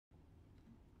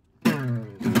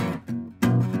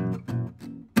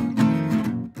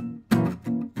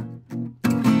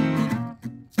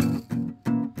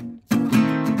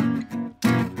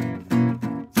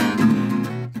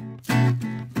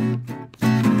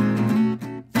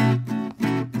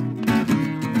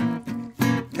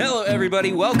Hello,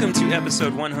 everybody. Welcome to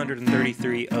episode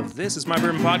 133 of This Is My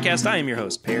Bourbon Podcast. I am your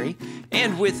host, Perry.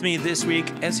 And with me this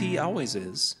week, as he always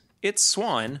is, it's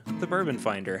Swan, the Bourbon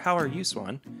Finder. How are you,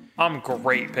 Swan? I'm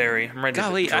great, Perry. I'm ready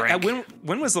Golly, to drink.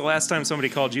 when was the last time somebody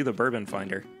called you the Bourbon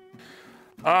Finder?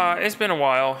 It's been a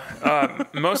while.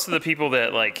 Most of the people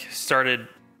that started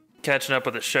catching up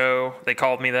with the show, they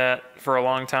called me that for a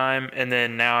long time, and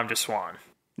then now I'm just Swan.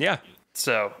 Yeah.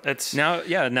 So it's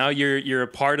Now you're a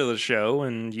part of the show,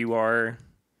 and you're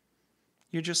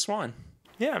just Swan.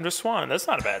 Yeah, I'm just Swan. That's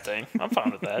not a bad thing. I'm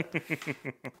fine with that.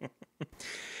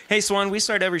 Hey, Swan, we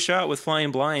start every shot with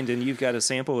Flying Blind, and you've got a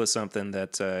sample of something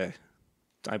that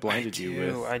I blinded you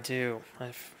with. I do.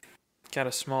 I've got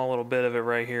a small little bit of it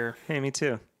right here. Hey, me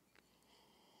too.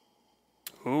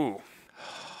 Ooh.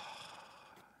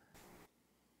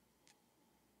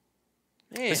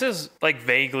 Man. This is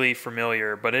vaguely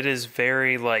familiar, but it is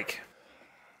very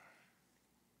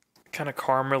kind of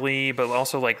caramely, but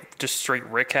also just straight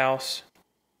rickhouse.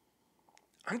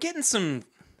 I'm getting some.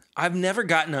 I've never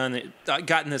gotten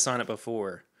this on it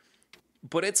before,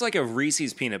 but it's like a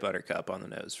Reese's peanut butter cup on the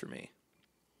nose for me.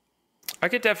 I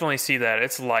could definitely see that.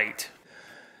 It's light.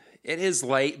 It is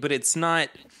light, but it's not.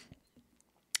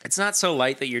 It's not so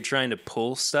light that you're trying to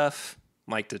pull stuff,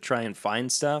 like to try and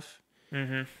find stuff.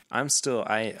 Mm-hmm.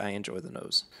 I enjoy the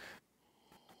nose.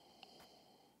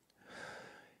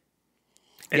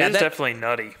 It is definitely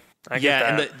nutty. I get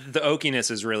that. And the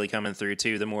oakiness is really coming through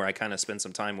too. The more I kind of spend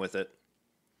some time with it,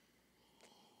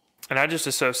 and I just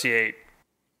associate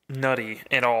nutty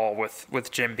at all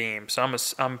with Jim Beam, so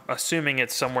I'm assuming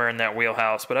it's somewhere in that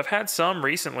wheelhouse. But I've had some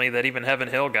recently that even Heaven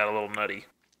Hill got a little nutty.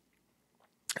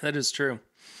 That is true.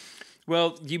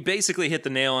 Well, you basically hit the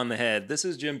nail on the head. This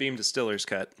is Jim Beam Distiller's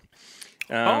Cut.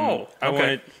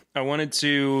 Okay. I wanted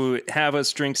to have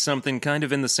us drink something kind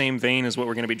of in the same vein as what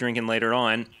we're going to be drinking later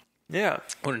on. Yeah.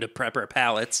 I wanted to prep our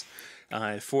palates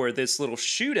for this little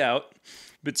shootout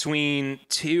between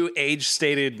two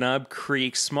age-stated Knob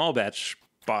Creek small batch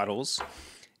bottles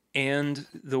and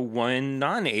the one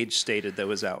non-age-stated that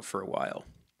was out for a while.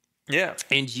 Yeah.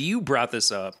 And you brought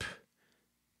this up,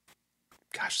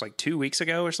 2 weeks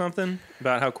ago or something,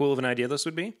 about how cool of an idea this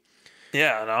would be.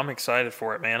 Yeah, and I'm excited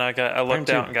for it, man. I looked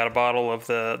out and got a bottle of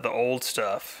the old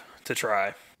stuff to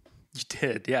try. You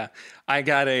did, yeah. I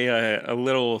got a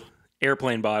little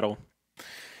airplane bottle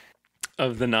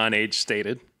of the non-age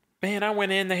stated. Man, I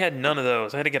went in, they had none of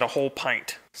those. I had to get a whole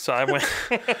pint. So I went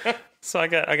so I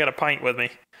got a pint with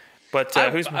me. But I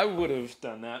would have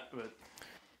done that, but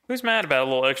who's mad about a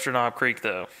little extra Knob Creek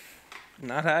though?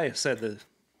 Not I, said the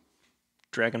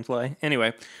dragonfly.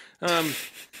 Anyway,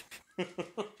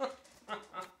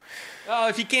 oh,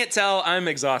 if you can't tell, I'm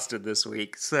exhausted this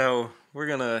week, so we're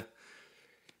gonna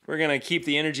keep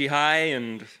the energy high,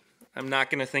 and I'm not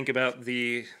gonna think about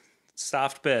the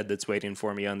soft bed that's waiting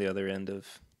for me on the other end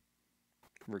of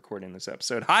recording this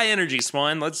episode. High energy,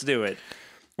 Swan. Let's do it.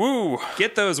 Woo!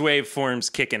 Get those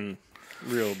waveforms kicking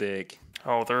real big.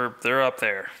 Oh, they're up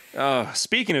there. Oh,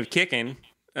 speaking of kicking,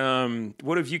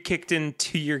 what have you kicked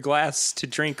into your glass to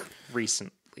drink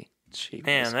recently? Jeez.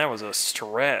 Man, that was a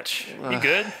stretch. You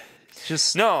good?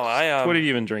 No, what have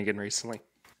you been drinking recently?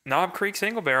 Knob Creek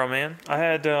Single Barrel, man.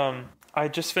 I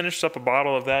just finished up a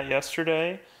bottle of that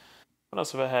yesterday. What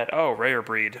else have I had? Oh, Rare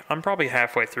Breed. I'm probably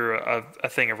halfway through a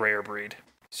thing of Rare Breed.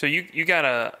 So you got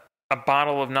a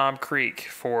bottle of Knob Creek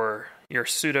for your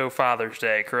pseudo Father's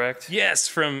Day, correct? Yes,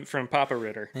 from Papa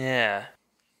Ritter. Yeah.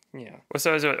 Yeah.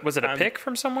 So was it a pick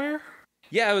from somewhere?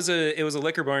 Yeah, it was a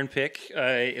Liquor Barn pick.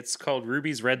 It's called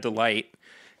Ruby's Red Delight.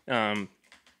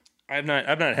 I've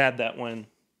not had that one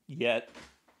yet,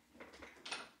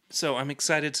 so I'm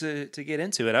excited to get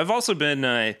into it. I've also been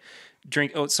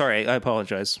Oh, sorry, I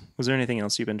apologize. Was there anything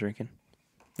else you've been drinking?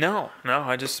 No,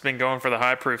 I just been going for the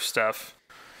high proof stuff.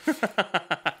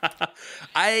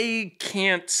 I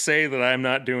can't say that I'm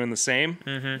not doing the same.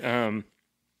 Mm-hmm.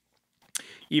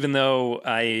 Even though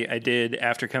I did,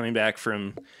 after coming back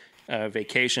from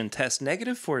vacation, test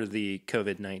negative for the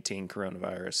COVID-19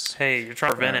 coronavirus. Hey, you're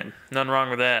trying to prevent it. Nothing wrong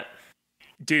with that.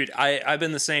 Dude, I've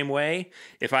been the same way.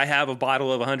 If I have a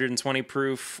bottle of 120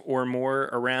 proof or more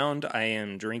around, I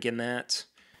am drinking that.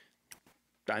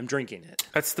 I'm drinking it.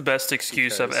 That's the best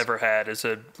excuse I've ever had is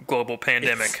a global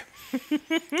pandemic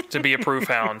to be a proof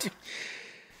hound.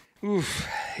 Oof.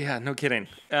 Yeah, no kidding.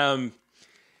 I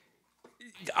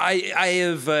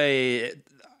have I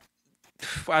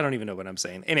don't even know what I'm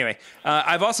saying. Anyway,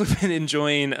 I've also been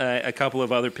enjoying a couple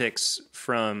of other picks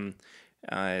from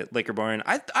Liquor Barn.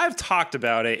 I've talked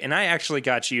about it, and I actually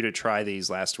got you to try these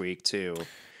last week too.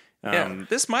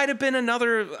 This might have been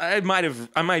another. I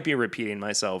might be repeating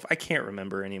myself. I can't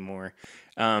remember anymore.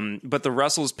 But the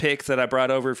Russell's pick that I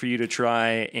brought over for you to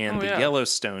try, and the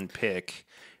Yellowstone pick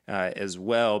as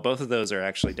well. Both of those are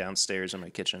actually downstairs in my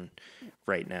kitchen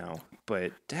right now.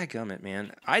 But dadgummit,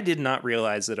 man, I did not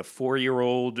realize that a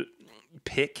 4-year-old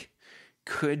pick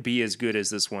could be as good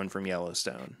as this one from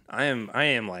Yellowstone. I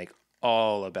am like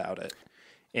all about it.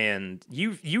 And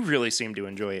you really seem to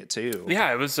enjoy it too.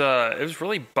 Yeah, it was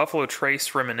really Buffalo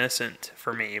Trace reminiscent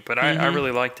for me, but I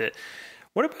really liked it.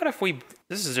 What about if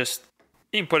this is just,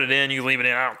 you can put it in, you leave it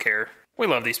in, I don't care. We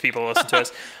love these people listen to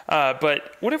us.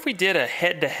 But what if we did a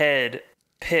head-to-head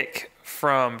pick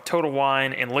from Total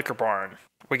Wine and Liquor Barn?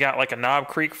 We got like a Knob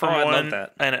Creek from one, I love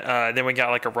that. And then we got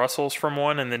like a Russell's from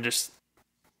one, and then just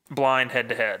blind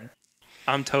head-to-head.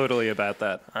 I'm totally about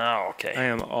that. Oh, okay. I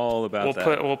am all about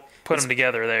that. We'll put them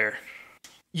together there.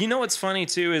 You know what's funny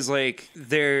too is like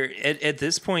at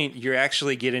this point you're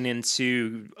actually getting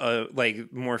into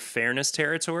like more fairness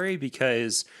territory,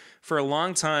 because for a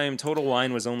long time Total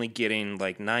Wine was only getting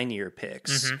like 9-year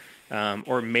picks,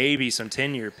 or maybe some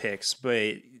 10-year picks,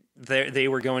 but they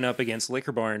were going up against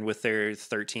Liquor Barn with their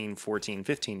 13, 14,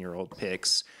 15-year-old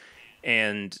picks,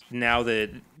 and now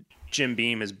that Jim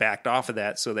Beam has backed off of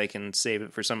that so they can save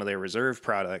it for some of their reserve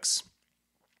products,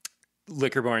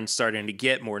 Liquor Barn's starting to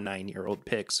get more 9-year-old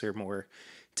picks or more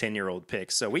 10-year-old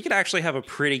picks. So we could actually have a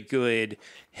pretty good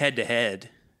head-to-head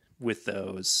with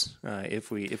those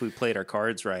if we played our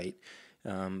cards right.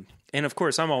 And of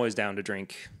course, I'm always down to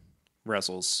drink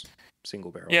Russell's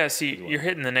single barrel. Yeah, see, you're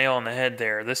hitting the nail on the head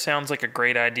there. This sounds like a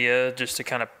great idea just to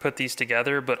kind of put these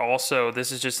together, but also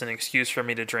this is just an excuse for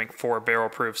me to drink 4 barrel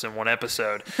proofs in one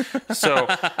episode. So,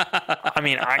 I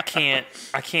mean, I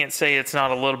can't say it's not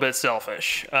a little bit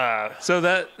selfish. So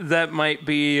that might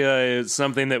be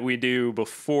something that we do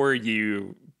before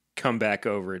you come back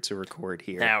over to record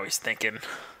here. Now he's thinking.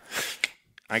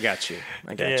 I got you.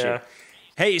 You.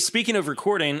 Hey, speaking of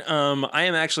recording, I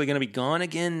am actually going to be gone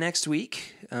again next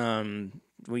week.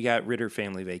 We got Ritter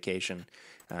family vacation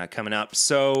coming up.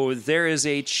 So there is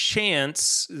a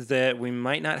chance that we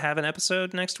might not have an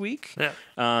episode next week. Yeah.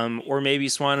 Or maybe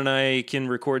Swan and I can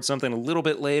record something a little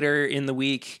bit later in the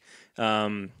week,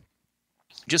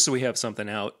 just so we have something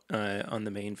out on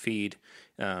the main feed.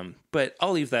 But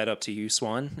I'll leave that up to you,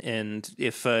 Swan. And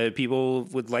if people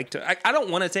would like to... I don't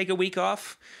want to take a week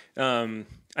off.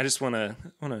 I just want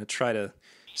to try to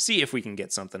see if we can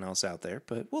get something else out there,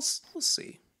 but we'll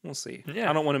see. We'll see. Yeah.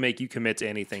 I don't want to make you commit to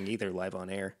anything either live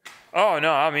on air. Oh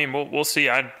no, I mean we'll see.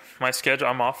 My schedule,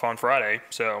 I'm off on Friday,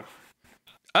 so.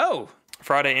 Oh,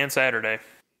 Friday and Saturday.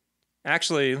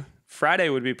 Actually, Friday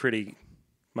would be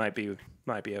might be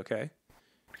okay.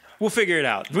 We'll figure it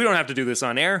out. We don't have to do this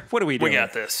on air. What are we doing? We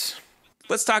got this.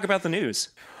 Let's talk about the news.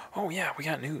 Oh yeah, we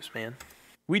got news, man.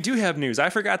 We do have news.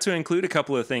 I forgot to include a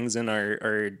couple of things in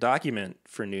our document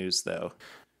for news, though.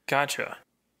 Gotcha.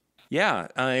 Yeah,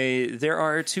 there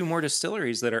are 2 more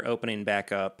distilleries that are opening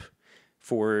back up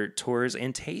for tours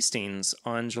and tastings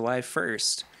on July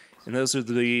 1st. And those are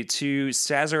the 2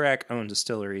 Sazerac-owned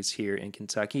distilleries here in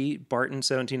Kentucky, Barton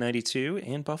 1792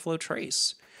 and Buffalo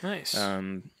Trace. Nice.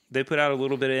 They put out a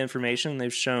little bit of information.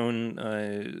 They've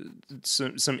shown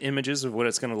some images of what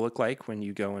it's going to look like when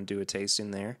you go and do a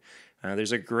tasting there.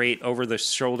 There's a great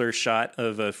over-the-shoulder shot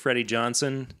of Freddie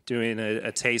Johnson doing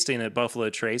a tasting at Buffalo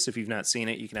Trace. If you've not seen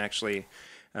it, you can actually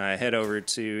head over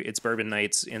to It's Bourbon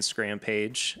Night's Instagram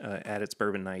page at It's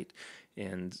Bourbon Night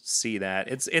and see that.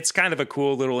 It's kind of a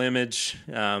cool little image.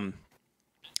 I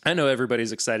know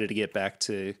everybody's excited to get back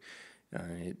to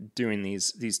doing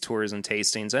these tours and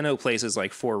tastings. I know places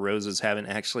like Four Roses haven't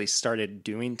actually started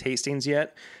doing tastings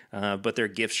yet, but their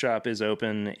gift shop is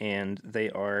open and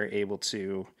they are able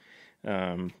to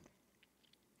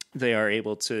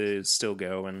still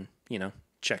go and,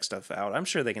 check stuff out. I'm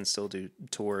sure they can still do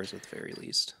tours at the very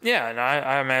least. Yeah, and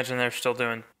I imagine they're still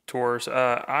doing tours.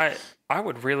 I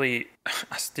would really...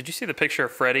 Did you see the picture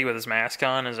of Freddie with his mask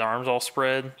on, his arms all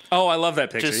spread? Oh, I love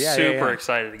that picture. Just super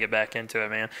excited to get back into it,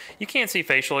 man. You can't see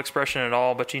facial expression at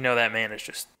all, but that man is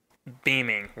just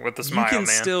beaming with the smile,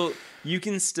 You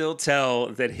can still tell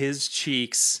that his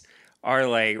cheeks are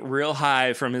like real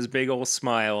high from his big old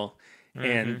smile,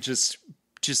 and just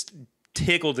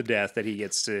tickled to death that he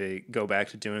gets to go back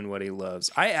to doing what he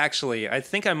loves. I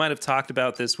think I might have talked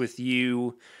about this with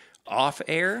you off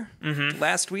air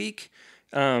last week.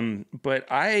 But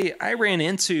I ran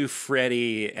into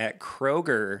Freddie at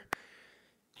Kroger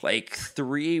like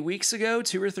 3 weeks ago,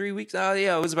 2 or 3 weeks. Oh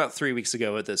yeah, it was about 3 weeks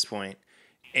ago at this point.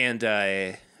 And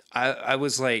I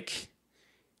was like,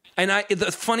 and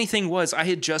the funny thing was I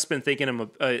had just been thinking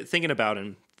about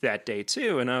him that day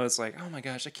too, and I was like, oh my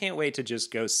gosh, I can't wait to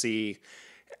just go see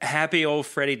happy old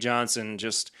Freddie Johnson,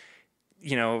 just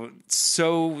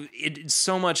so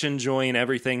much enjoying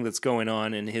everything that's going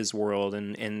on in his world,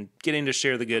 and getting to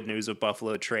share the good news of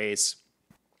Buffalo Trace.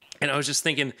 And I was just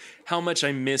thinking how much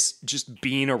I miss just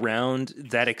being around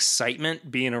that excitement,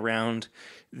 being around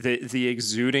the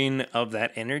exuding of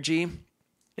that energy.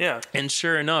 Yeah. And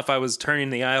sure enough, I was turning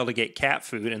the aisle to get cat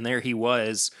food, and there he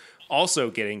was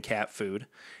also getting cat food.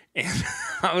 And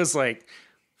I was like,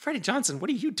 Freddie Johnson,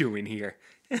 what are you doing here?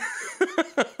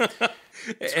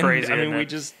 It's crazy. I mean, we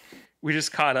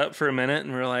just caught up for a minute,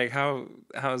 and we're like,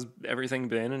 how's everything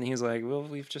been? And he's like, well,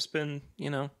 we've just been,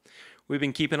 we've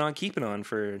been keeping on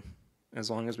for as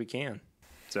long as we can.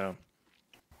 So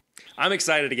I'm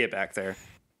excited to get back there.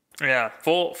 Yeah,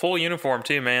 full uniform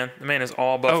too, man. The man is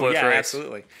all Buffalo Trace.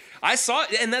 Absolutely. I saw,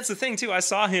 and that's the thing too. I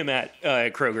saw him at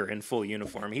Kroger in full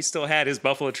uniform. He still had his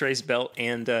Buffalo Trace belt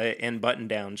and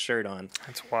button-down shirt on.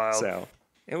 That's wild. So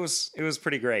it was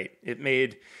pretty great. It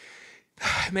made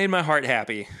my heart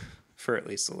happy for at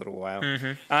least a little while.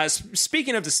 Mm-hmm.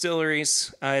 Speaking of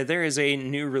distilleries, there is a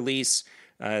new release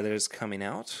that is coming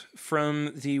out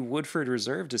from the Woodford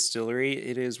Reserve Distillery.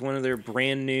 It is one of their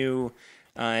brand new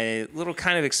little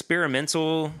kind of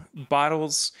experimental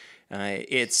bottles.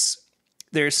 It's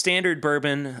their standard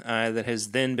bourbon that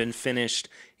has then been finished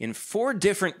in 4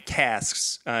 different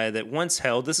casks that once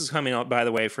held. This is coming out, by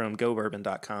the way, from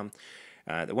GoBourbon.com.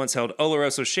 That once held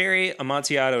Oloroso Sherry,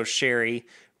 Amontillado Sherry,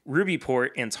 Ruby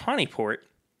Port, and Tawny Port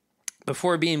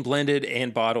before being blended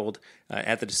and bottled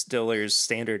at the distiller's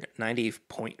standard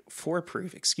 90.4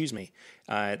 proof.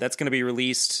 That's going to be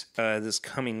released this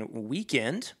coming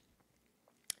weekend.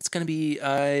 It's going to be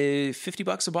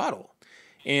 $50 a bottle,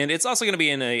 and it's also going to be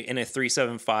in a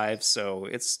 375. So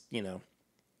it's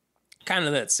kind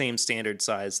of that same standard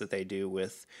size that they do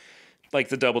with like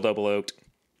the double oaked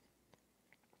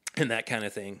and that kind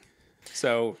of thing.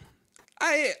 So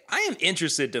I am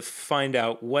interested to find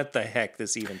out what the heck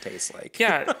this even tastes like.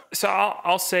 Yeah, so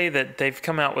I'll say that they've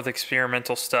come out with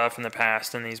experimental stuff in the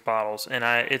past in these bottles, and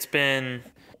it's been,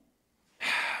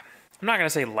 I'm not going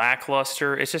to say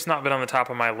lackluster. It's just not been on the top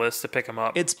of my list to pick them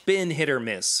up. It's been hit or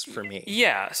miss for me.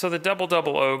 Yeah, so the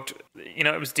double oaked,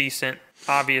 it was decent,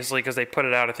 obviously, because they put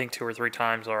it out, I think, 2 or 3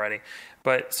 times already.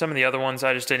 But some of the other ones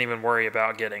I just didn't even worry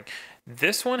about getting.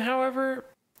 This one, however,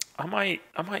 I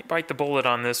might bite the bullet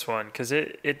on this one, because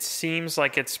it seems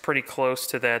like it's pretty close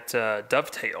to that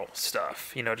dovetail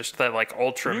stuff. Just that like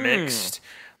ultra mixed,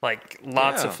 like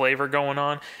lots of flavor going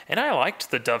on. And I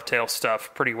liked the dovetail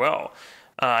stuff pretty well.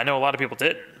 I know a lot of people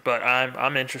didn't, but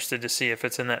I'm interested to see if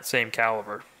it's in that same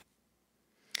caliber.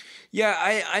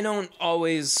 Yeah, I don't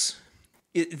always.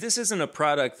 This isn't a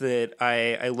product that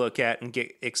I look at and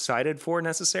get excited for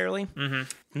necessarily.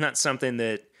 Mm-hmm. Not something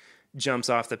that jumps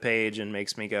off the page and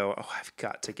makes me go, oh, I've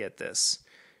got to get this.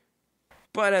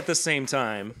 But at the same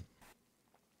time,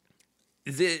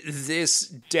 this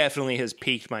definitely has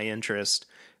piqued my interest,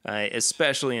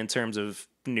 especially in terms of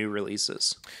new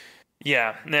releases.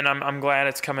 Yeah, and I'm glad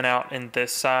it's coming out in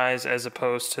this size as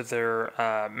opposed to their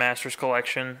Masters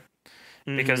Collection,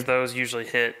 because those usually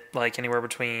hit like anywhere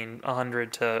between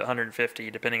 100 to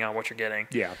 150 depending on what you're getting.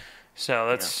 Yeah. So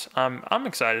that's I'm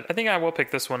excited. I think I will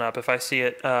pick this one up if I see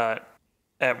it at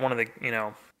one of the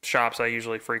shops I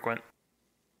usually frequent.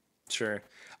 Sure.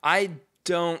 I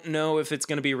don't know if it's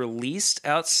going to be released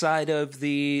outside of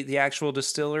the actual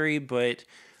distillery, but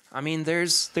I mean,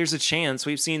 there's a chance.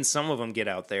 We've seen some of them get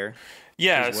out there.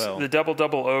 Yeah, well. The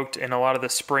double oaked and a lot of the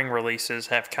spring releases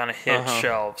have kind of hit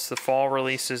shelves. The fall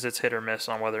releases, it's hit or miss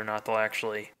on whether or not they'll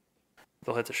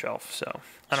hit the shelf. So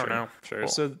I don't know. Sure. Cool.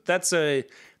 So that's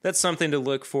something to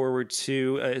look forward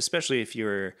to, especially if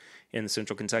you're in the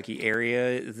Central Kentucky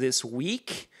area this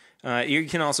week. You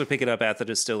can also pick it up at the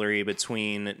distillery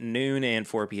between noon and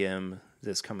 4 p.m.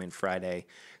 this coming Friday.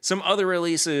 Some other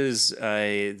releases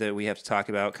that we have to talk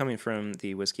about coming from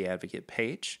the Whiskey Advocate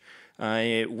page.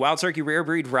 Wild Turkey Rare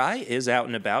Breed Rye is out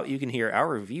and about. You can hear our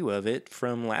review of it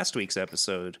from last week's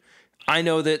episode. I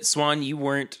know that, Swan, you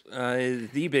weren't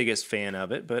the biggest fan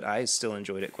of it, but I still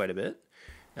enjoyed it quite a bit.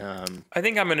 I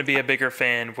think I'm going to be a bigger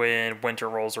fan when winter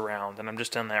rolls around, and I'm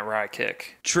just on that rye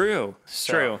kick. True.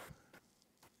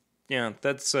 Yeah,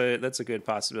 that's a good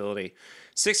possibility.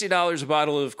 $60 a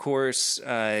bottle, of course,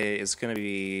 is going to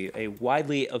be a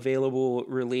widely available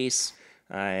release.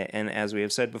 And as we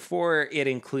have said before, it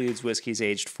includes whiskeys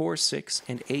aged 4, 6,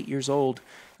 and 8 years old,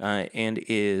 and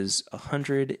is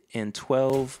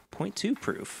 112.2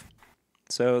 proof.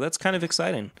 So that's kind of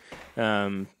exciting.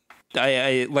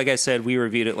 I like I said, we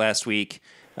reviewed it last week.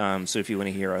 So if you want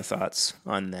to hear our thoughts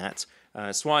on that,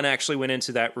 Swan actually went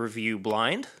into that review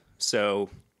blind, so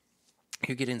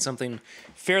you're getting something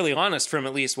fairly honest from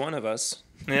at least one of us.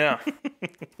 Yeah.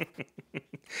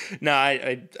 No,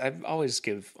 I always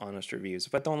give honest reviews.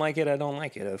 If I don't like it, I don't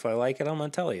like it. If I like it, I'm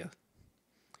going to tell you.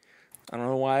 I don't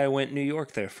know why I went New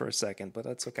York there for a second, but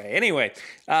that's okay. Anyway,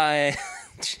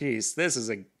 jeez, this is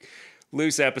a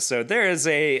loose episode. There is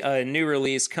a new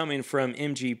release coming from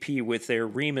MGP with their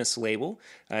Remus label.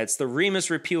 It's the Remus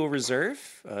Repeal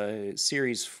Reserve,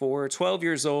 Series 4, 12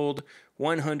 years old,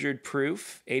 100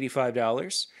 proof,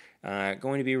 $85.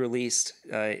 Going to be released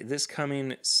this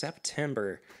coming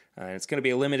September. It's going to be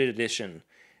a limited edition.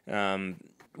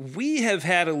 We have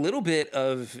had a little bit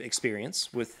of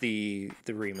experience with the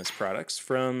Remus products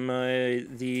from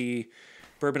the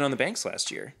Bourbon on the Banks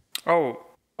last year. Oh,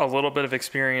 a little bit of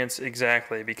experience,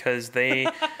 exactly, because okay,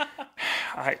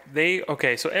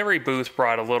 so every booth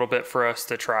brought a little bit for us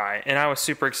to try, and I was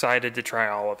super excited to try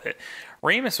all of it.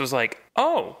 Remus was like,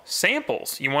 oh,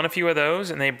 samples. You want a few of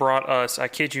those? And they brought us, I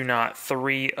kid you not,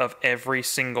 3 of every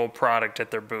single product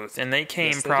at their booth. And they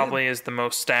came probably as the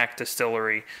most stacked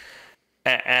distillery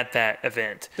at that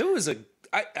event. There was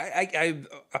I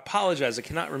apologize. I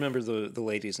cannot remember the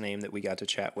lady's name that we got to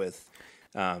chat with.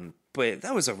 But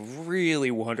that was a really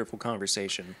wonderful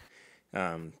conversation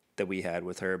that we had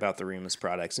with her about the Remus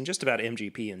products and just about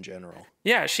MGP in general.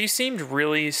 Yeah, she seemed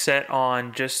really set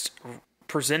on just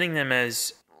presenting them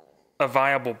as a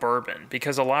viable bourbon,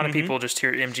 because a lot of people just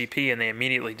hear MGP and they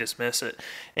immediately dismiss it.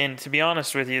 And to be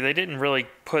honest with you, they didn't really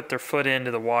put their foot into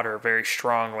the water very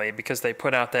strongly, because they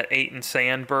put out that 8 and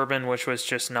Sand bourbon, which was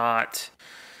just not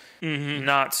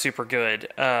super good,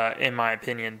 in my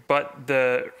opinion. But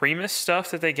the Remus stuff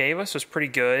that they gave us was pretty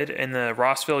good, and the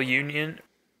Rossville Union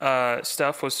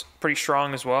stuff was pretty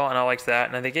strong as well, and I liked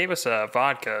that. And they gave us a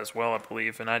vodka as well, I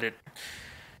believe, and I don't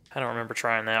remember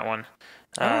trying that one.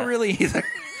 I don't really either.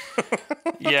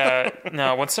 Yeah,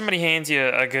 no, when somebody hands you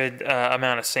a good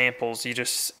amount of samples, you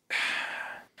just...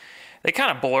 They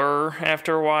kind of blur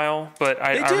after a while, but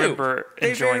I remember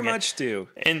enjoying it. They very much do.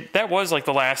 And that was like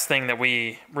the last thing that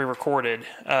we recorded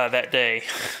that day.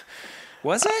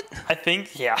 Was it? I think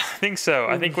so.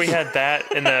 I think we had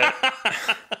that in the...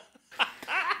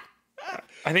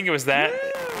 I think it was that.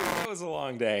 That was a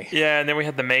long day. Yeah, and then we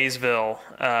had the Maysville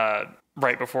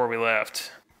right before we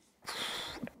left.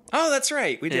 Oh, that's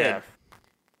right. We did. Yeah.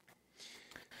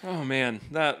 Oh, man.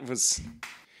 That was...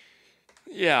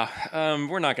 Yeah.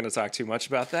 We're not going to talk too much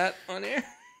about that on air.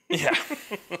 Yeah.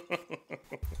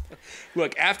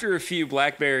 Look, after a few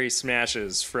blackberry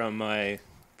smashes from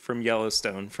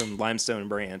Yellowstone, from Limestone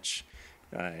Branch,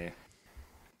 I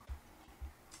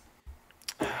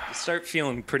start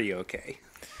feeling pretty okay.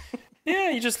 Yeah,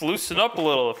 you just loosen up a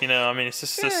little, if you know. I mean, it's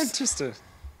just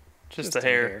a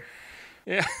hair.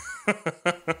 Yeah.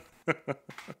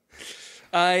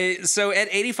 So at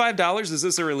 $85, is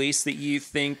this a release that you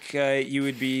think you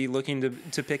would be looking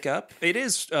to pick up? It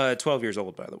is 12 years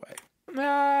old, by the way.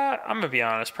 I'm gonna be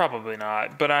honest, probably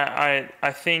not. But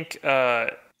I think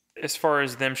as far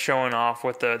as them showing off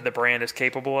what the brand is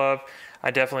capable of, I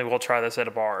definitely will try this at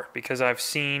a bar, because I've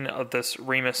seen this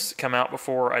Remus come out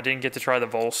before. I didn't get to try the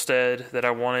Volstead that I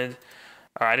wanted.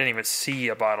 I didn't even see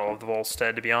a bottle of the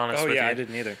Volstead, to be honest with you. Oh, yeah, I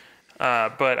didn't either.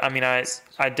 But, I mean, I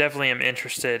definitely am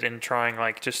interested in trying,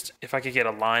 like, just if I could get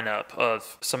a lineup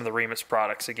of some of the Remus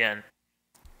products again,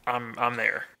 I'm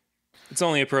there. It's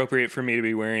only appropriate for me to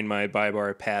be wearing my Buy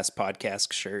Bar Pass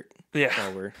podcast shirt. Yeah.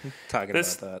 While we're talking about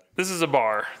that. This is a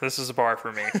bar. This is a bar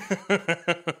for me.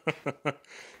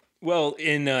 Well,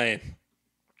 in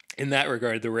that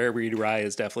regard, the Rare Breed Rye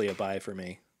is definitely a buy for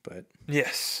me. But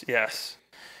yes.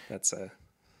 That's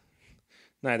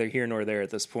neither here nor there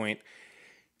at this point.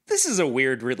 This is a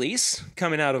weird release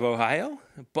coming out of Ohio.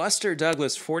 Buster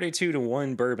Douglas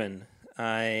 42-1 bourbon.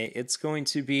 It's going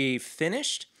to be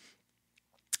finished,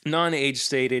 non-age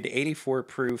stated, 84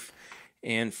 proof,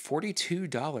 and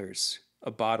 $42 a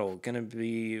bottle. Going to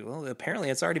be, well, apparently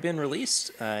it's already been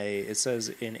released. It says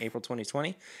in April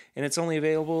 2020, and it's only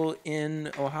available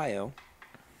in Ohio.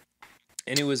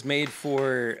 And it was made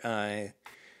for,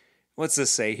 what's this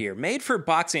say here? Made for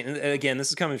boxing, and again, this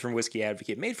is coming from Whiskey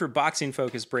Advocate. Made for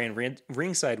boxing-focused brand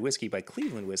Ringside Whiskey by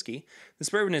Cleveland Whiskey. This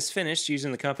bourbon is finished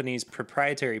using the company's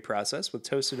proprietary process with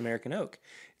toasted American oak.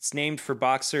 It's named for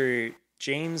boxer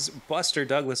James Buster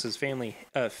Douglas's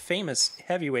famous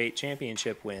heavyweight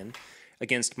championship win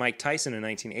against Mike Tyson in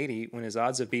 1980, when his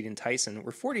odds of beating Tyson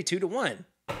were 42-1.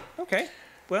 Okay,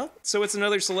 well, so it's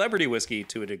another celebrity whiskey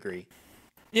to a degree.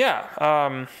 Yeah,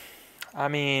 I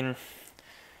mean,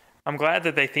 I'm glad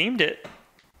that they themed it.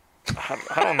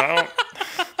 I don't know.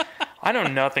 I know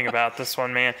nothing about this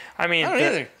one, man. I mean, I don't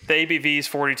either. The ABV is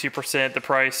 42%. The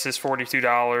price is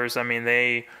 $42. I mean,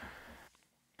 they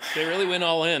really went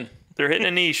all in. they're hitting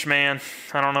a niche, man.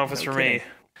 I don't know if it's for me.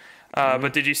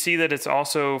 But did you see that it's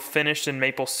also finished in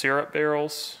maple syrup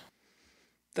barrels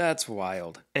That's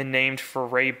wild. and named for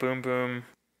Ray Boom Boom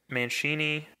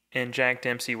Mancini and Jack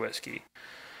Dempsey whiskey?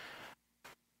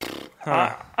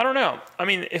 I don't know. I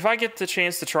mean, if I get the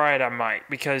chance to try it, I might,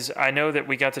 because I know that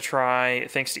we got to try,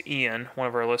 thanks to Ian, one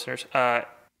of our listeners,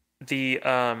 the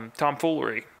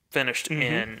tomfoolery finished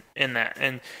in that,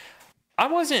 and I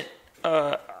wasn't.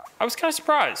 I was kind of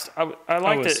surprised. I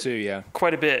liked it too, yeah.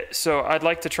 quite a bit. So I'd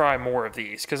like to try more of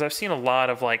these because I've seen a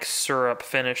lot of like syrup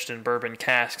finished in bourbon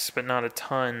casks, but not a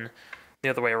ton the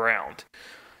other way around.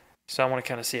 So I want to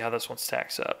kind of see how this one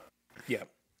stacks up. Yeah,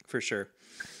 for sure.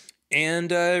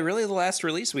 And really the last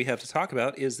release we have to talk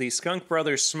about is the Skunk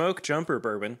Brothers Smoke Jumper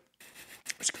Bourbon,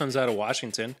 which comes out of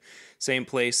Washington. Same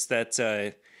place that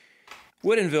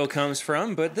Woodinville comes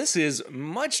from, but this is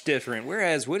much different.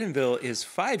 Whereas Woodinville is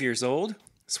 5 years old.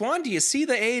 Swan, do you see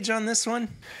the age on this one?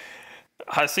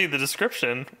 I see the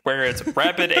description where it's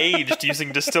rapid aged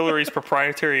using distillery's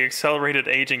proprietary accelerated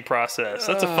aging process.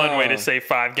 That's a fun way to say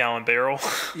 5-gallon barrel.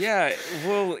 Yeah,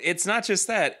 well, it's not just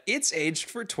that. It's aged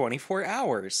for 24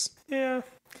 hours. Yeah.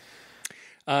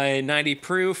 90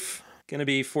 proof, going to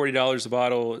be $40 a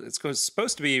bottle. It's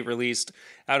supposed to be released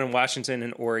out in Washington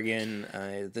and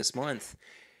Oregon this month.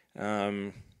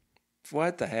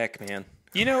 What the heck, man?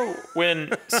 You know,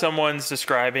 when someone's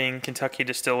describing Kentucky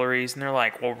distilleries and they're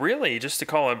like, well, really, just to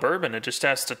call it bourbon, it just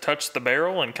has to touch the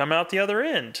barrel and come out the other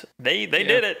end. They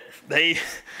did it.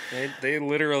 They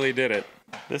literally did it.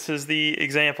 This is the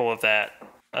example of that.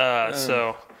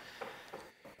 So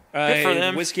good for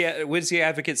them. Whiskey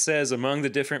Advocate says among the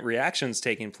different reactions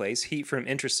taking place, heat from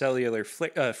intracellular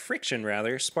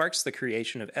friction sparks the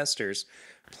creation of esters,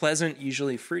 pleasant,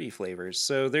 usually fruity flavors.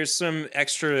 So there's some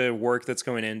extra work that's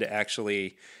going into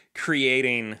actually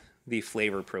creating the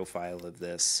flavor profile of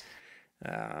this.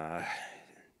 Yeah,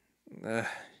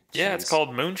 it's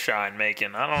called moonshine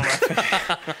making. I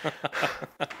don't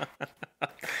know.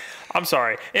 I'm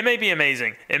sorry. It may be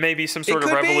amazing. It may be some sort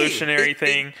of revolutionary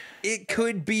thing. It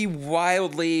could be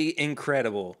wildly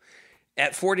incredible.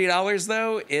 At $40,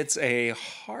 though, it's a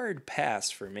hard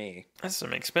pass for me. That's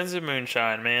some expensive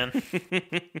moonshine, man.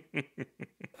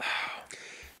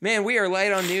 Man, we are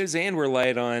light on news and we're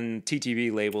light on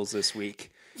TTB labels this week.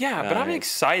 Yeah, but I'm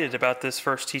excited about this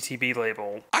first TTB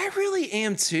label. I really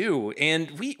am, too.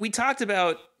 And we talked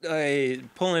about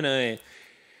pulling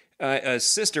a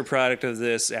sister product of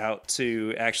this out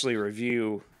to actually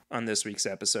review on this week's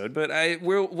episode, but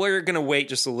we're gonna wait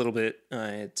just a little bit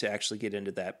to actually get into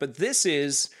that. But this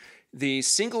is the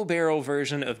single barrel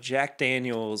version of Jack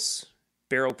Daniel's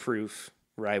barrel proof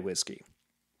rye whiskey.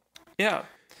 Yeah,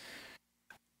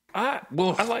 I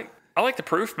like the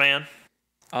proof, man.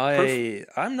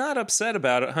 I'm not upset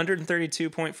about it.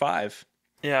 132.5.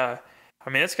 Yeah, I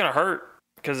mean it's gonna hurt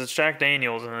because it's Jack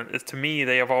Daniel's, and to me,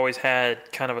 they have always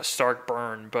had kind of a stark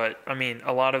burn. But I mean,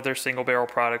 a lot of their single barrel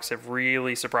products have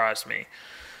really surprised me.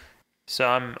 So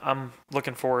I'm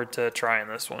looking forward to trying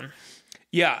this one.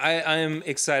 Yeah, I'm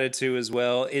excited too as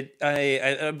well.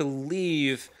 I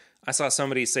believe I saw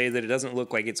somebody say that it doesn't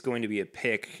look like it's going to be a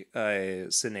pick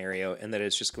scenario, and that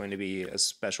it's just going to be a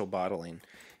special bottling.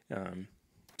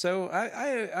 So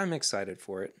I'm excited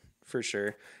for it for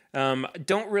sure.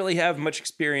 Don't really have much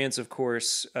experience, of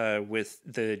course, with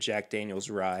the Jack Daniel's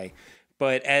rye,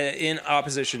 but in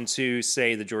opposition to,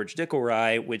 say, the George Dickel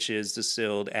rye, which is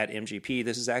distilled at MGP,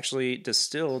 this is actually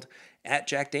distilled at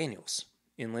Jack Daniel's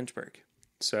in Lynchburg.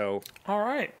 So, all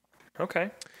right,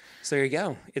 okay. So there you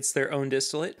go. It's their own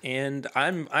distillate, and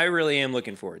I really am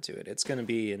looking forward to it. It's going to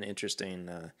be an interesting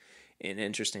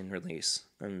release.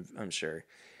 I'm sure.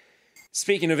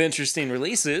 Speaking of interesting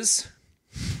releases.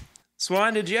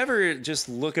 Swan, did you ever just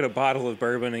look at a bottle of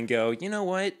bourbon and go, you know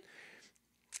what?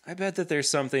 I bet that there's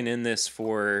something in this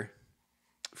for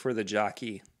the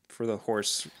jockey, for the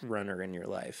horse runner in your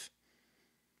life.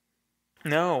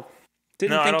 No.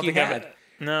 Didn't think you had.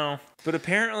 No. But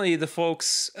apparently the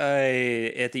folks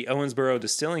at the Owensboro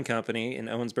Distilling Company in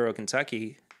Owensboro,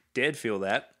 Kentucky did feel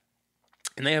that.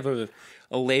 And they have a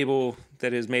label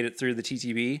that has made it through the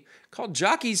TTB called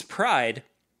Jockey's Pride,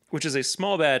 which is a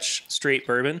small batch straight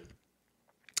bourbon.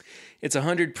 It's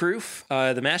 100 proof.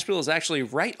 The mash bill is actually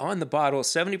right on the bottle.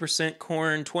 70%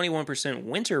 corn, 21%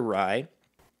 winter rye,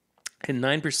 and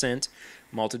 9%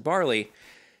 malted barley.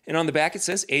 And on the back it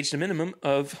says aged a minimum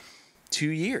of 2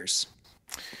 years.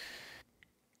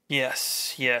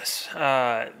 Yes.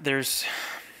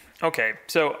 Okay,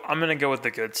 so I'm going to go with the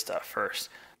good stuff first.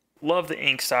 love the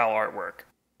ink style artwork.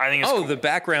 I think it's Oh, cool. the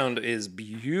background is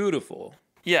beautiful.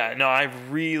 Yeah, no, I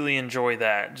really enjoy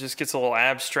that. Just gets a little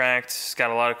abstract. It's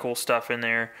got a lot of cool stuff in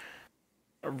there.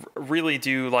 Really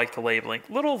do like the labeling.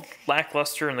 Little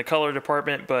lackluster in the color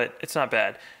department, but it's not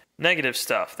bad. Negative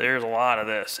stuff. There's a lot of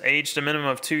this. Aged a minimum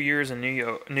of 2 years in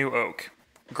new oak.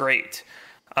 Great.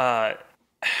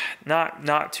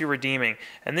 Not too redeeming.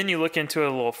 And then you look into it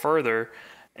a little further,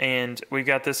 and we've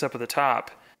got this up at the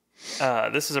top.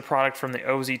 This is a product from the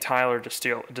O.Z. Tyler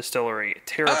Distillery.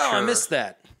 Terra Pure. Oh, I missed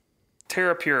that.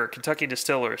 Terra Pure, Kentucky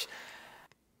Distillers.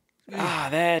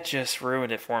 That just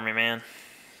ruined it for me, man.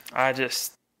 I've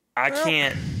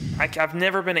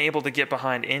never been able to get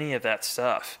behind any of that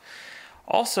stuff.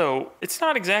 Also, it's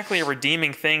not exactly a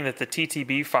redeeming thing that the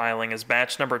TTB filing is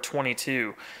batch number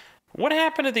 22. What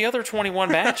happened to the other 21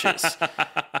 batches?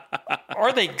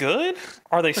 Are they good?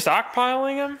 Are they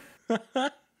stockpiling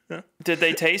them? Did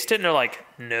they taste it and they're like,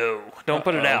 no, don't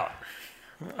put it out?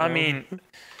 I mean,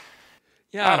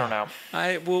 yeah, I don't know.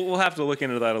 We'll have to look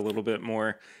into that a little bit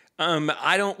more.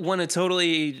 I don't want to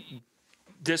totally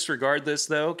disregard this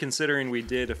though, considering we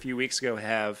did a few weeks ago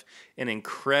have an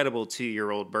incredible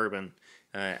 2-year-old bourbon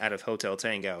out of Hotel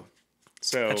Tango.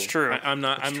 So that's true. I'm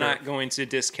not going to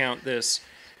discount this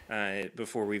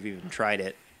before we've even tried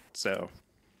it. So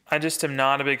I just am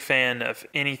not a big fan of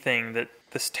anything that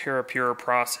this Terra Pure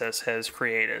process has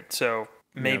created. So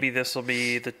maybe this will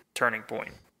be the turning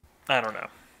point. I don't know.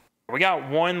 We got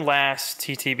one last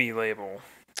TTB label.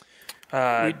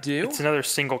 We do? It's another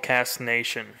Single Cask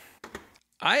Nation.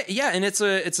 And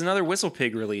it's another Whistle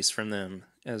Pig release from them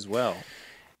as well.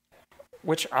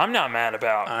 Which I'm not mad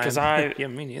about, because yeah,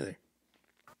 me neither.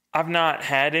 I've not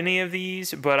had any of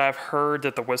these, but I've heard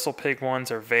that the Whistle Pig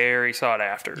ones are very sought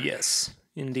after. Yes,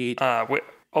 indeed.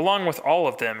 Along with all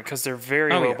of them, because they're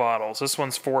very low bottles. This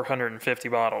one's 450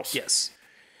 bottles. Yes.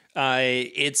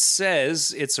 It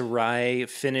says it's a rye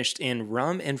finished in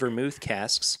rum and vermouth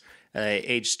casks,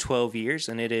 aged 12 years,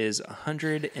 and it is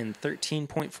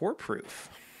 113.4 proof.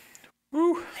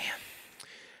 Woo. Man.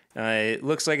 It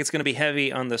looks like it's going to be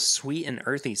heavy on the sweet and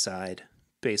earthy side,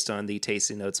 based on the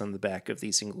tasting notes on the back of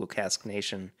the Single Cask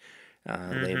Nation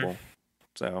label.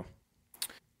 So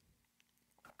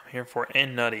I'm here for it.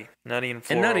 And nutty. Nutty and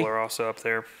floral are also up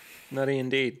there. Nutty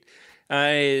indeed.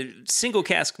 Single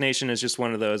Cask Nation is just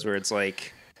one of those where it's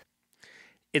like,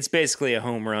 it's basically a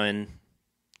home run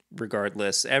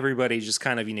regardless. Everybody just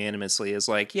kind of unanimously is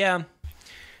like, yeah,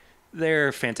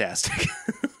 they're fantastic.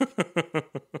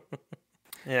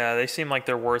 Yeah, they seem like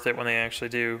they're worth it when they actually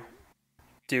do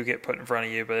get put in front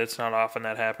of you, but it's not often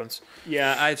that happens.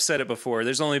 Yeah, I've said it before.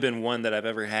 There's only been one that I've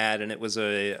ever had, and it was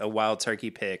a wild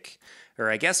turkey pick, or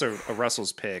I guess a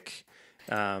Russell's pick,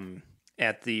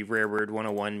 at the Rare Bird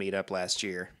 101 meetup last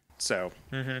year. So,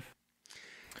 and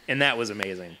that was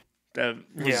amazing. That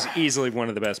was easily one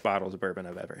of the best bottles of bourbon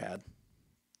I've ever had.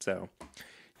 So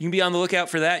you can be on the lookout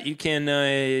for that. You can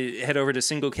head over to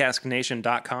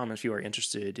singlecasknation.com if you are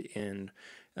interested in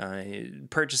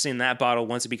purchasing that bottle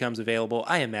once it becomes available.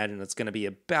 I imagine it's going to be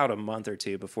about a month or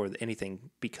two before anything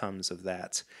becomes of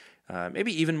that.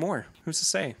 Maybe even more. Who's to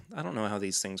say? I don't know how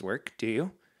these things work. Do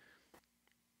you?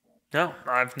 No,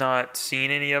 I've not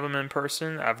seen any of them in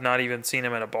person. I've not even seen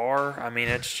them at a bar. I mean,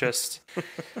 it's just,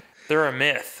 they're a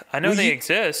myth. I know they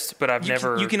exist, but I've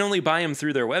never... You can only buy them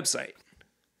through their website.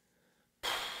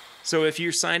 So if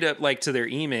you're signed up like to their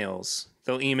emails,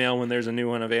 they'll email when there's a new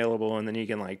one available, and then you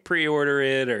can like pre-order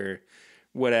it or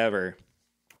whatever.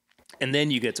 And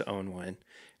then you get to own one.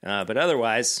 But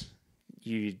otherwise,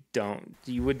 you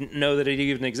wouldn't know that it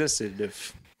even existed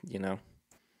if, you know.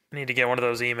 I need to get one of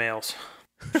those emails.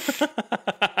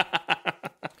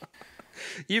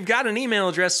 You've got an email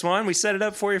address, Swan. We set it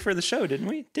up for you for the show, didn't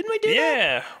we? Didn't we do that?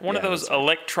 Yeah, one of those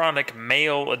electronic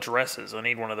mail addresses. I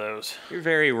need one of those. You're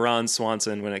very Ron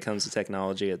Swanson when it comes to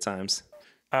technology at times.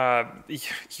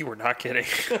 You were not kidding.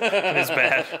 It is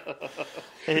bad.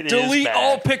 Delete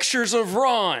all pictures of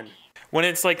Ron. When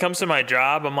it's like comes to my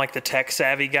job, I'm like the tech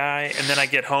savvy guy, and then I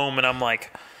get home and I'm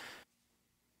like,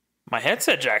 my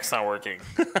headset jack's not working.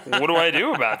 What do I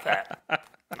do about that?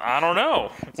 I don't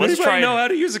know. Let's try. Know how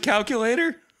to use a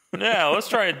calculator? Yeah, let's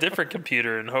try a different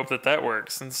computer and hope that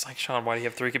works. And it's like, Sean, why do you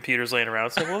have 3 computers laying around?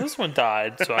 It's like, well, this one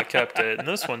died, so I kept it, and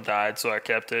this one died, so I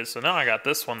kept it. So now I got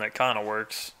this one that kind of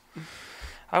works.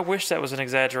 I wish that was an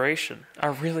exaggeration. I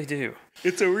really do.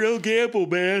 It's a real gamble,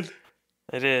 man.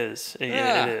 It is. It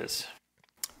is.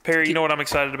 Perry, you know what I'm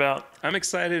excited about? I'm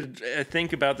excited, I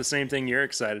think, about the same thing you're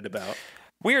excited about.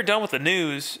 We are done with the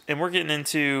news, and we're getting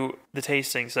into the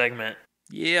tasting segment.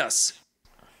 Yes.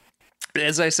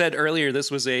 As I said earlier, this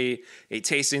was a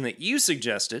tasting that you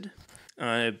suggested.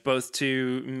 both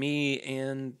to me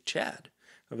and Chad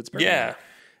of its Bourbon.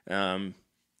 Yeah.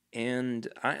 And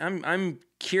I'm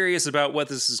curious about what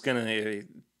this is going to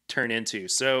turn into.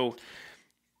 So,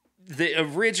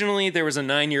 originally there was a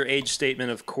 9-year age statement,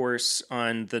 of course,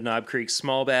 on the Knob Creek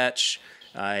small batch.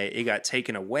 It got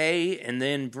taken away, and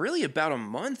then really about a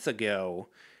month ago,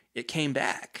 it came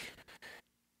back.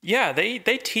 Yeah, they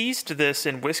teased this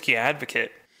in Whiskey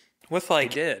Advocate with like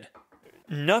They did.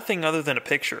 nothing other than a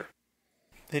picture.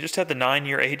 They just had the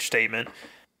 9-year age statement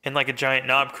and like a giant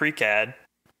Knob Creek ad,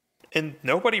 and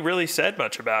nobody really said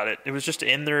much about it. It was just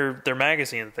in their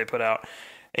magazine that they put out,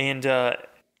 and I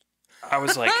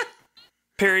was like,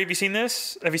 Perry, have you seen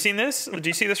this? Have you seen this? Do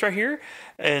you see this right here?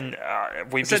 And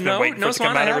we've just been waiting for it to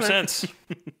come out ever since.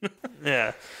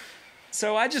 Yeah.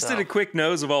 So I just did a quick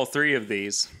nose of all three of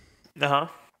these. Uh-huh.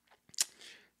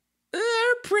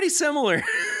 They're pretty similar.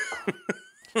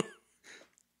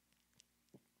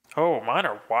 Oh, mine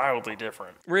are wildly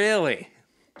different. Really?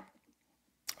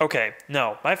 Okay,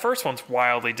 no. My first one's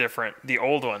wildly different. The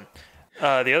old one.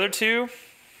 The other two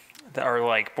are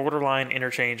like borderline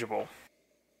interchangeable.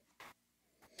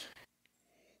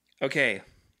 Okay.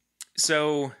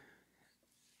 So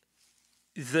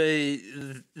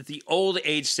the old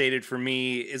age stated for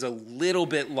me is a little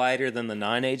bit lighter than the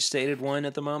non-age stated one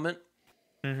at the moment.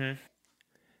 Mm-hmm.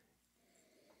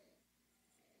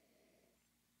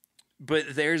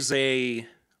 But there's an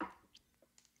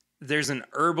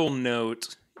herbal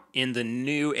note in the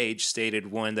new age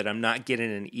stated one that I'm not getting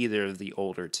in either of the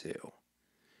older two.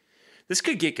 This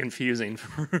could get confusing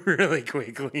really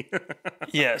quickly.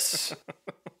 Yes.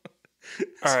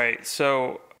 All right.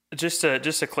 So just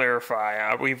to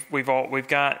clarify, we've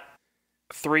got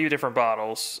 3 different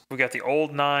bottles. We got the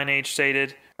old 9 age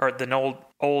stated, or the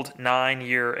old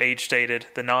 9-year age stated,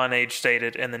 the non-age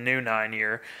stated, and the new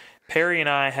 9-year. Perry and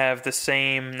I have the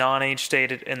same non-age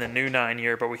stated and the new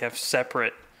 9-year, but we have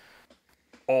separate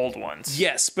old ones.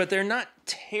 Yes, but they're not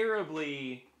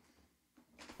terribly...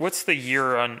 What's the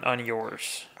year on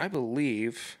yours? I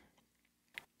believe...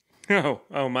 Oh,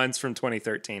 mine's from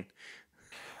 2013.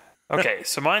 Okay,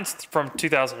 so mine's from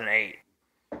 2008.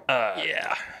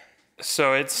 Yeah.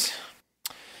 So it's...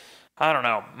 I don't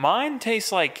know. Mine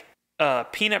tastes like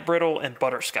peanut brittle and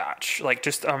butterscotch. Like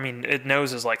just, I mean, it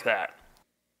noses like that.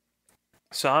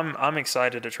 So I'm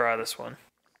excited to try this one.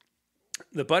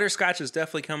 The butterscotch is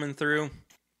definitely coming through.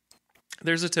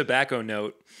 There's a tobacco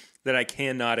note that I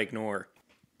cannot ignore.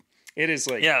 It is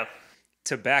like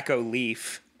tobacco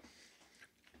leaf.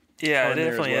 Yeah, it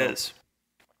definitely is.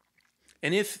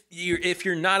 And if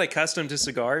you're not accustomed to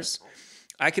cigars,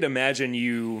 I could imagine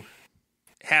you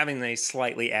having a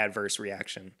slightly adverse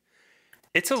reaction.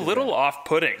 It's a little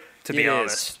off-putting, to be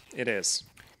honest. It is.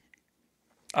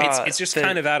 It's just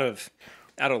kind of out of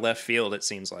left field, it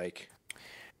seems like.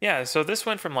 Yeah, so this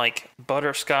went from like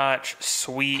butterscotch,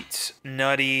 sweet,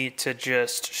 nutty, to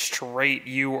just straight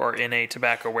you are in a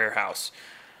tobacco warehouse.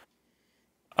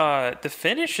 The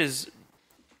finish is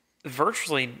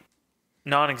virtually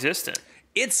non-existent.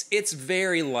 It's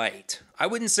very light. I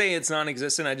wouldn't say it's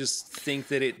non-existent. I just think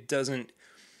that it doesn't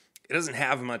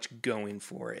have much going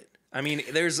for it. I mean,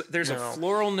 there's a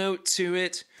floral note to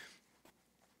it,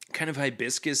 kind of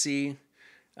hibiscusy.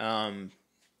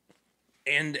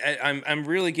 And I'm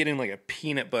really getting like a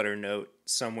peanut butter note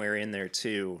somewhere in there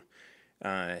too,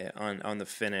 on the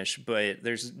finish. But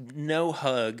there's no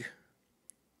hug,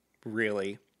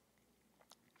 really.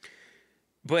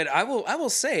 But I will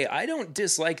say I don't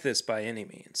dislike this by any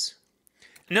means.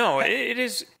 No,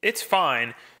 it's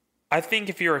fine. I think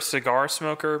if you're a cigar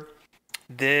smoker,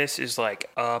 this is like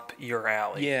up your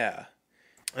alley. Yeah,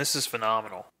 this is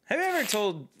phenomenal. Have you ever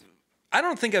told? I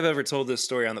don't think I've ever told this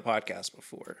story on the podcast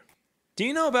before. Do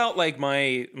you know about like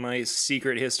my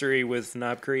secret history with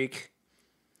Knob Creek?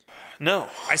 No.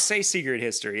 I say secret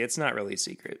history. It's not really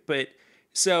secret. But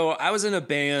so I was in a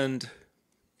band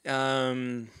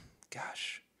 3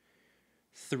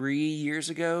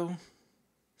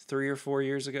 or 4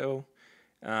 years ago.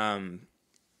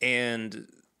 And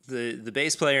the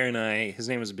bass player and I, his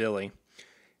name was Billy,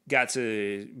 got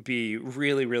to be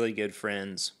really, really good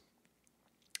friends.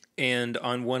 And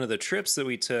on one of the trips that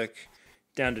we took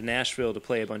down to Nashville to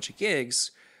play a bunch of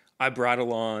gigs, I brought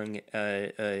along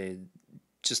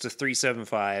just a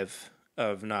 375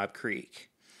 of Knob Creek.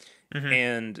 Mm-hmm.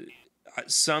 And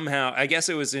somehow, I guess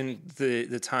it was in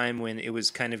the time when it was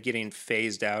kind of getting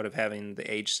phased out of having the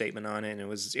age statement on it, and it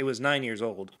was 9 years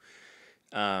old.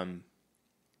 And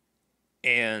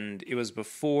it was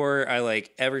before I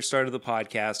like ever started the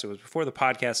podcast. It was before the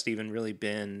podcast even really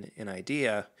been an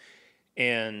idea.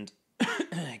 And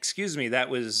excuse me, that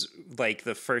was like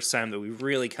the first time that we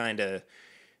really kind of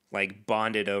like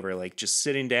bonded over like just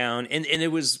sitting down, and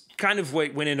it was kind of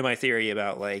what went into my theory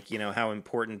about like, you know, how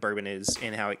important bourbon is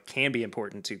and how it can be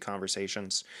important to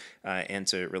conversations and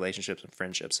to relationships and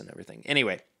friendships and everything.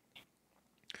 Anyway,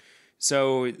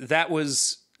 so that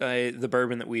was the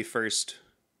bourbon that we first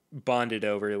bonded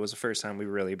over. It was the first time we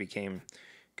really became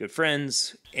good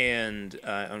friends, and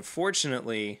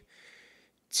unfortunately,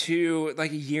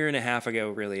 like a year and a half ago,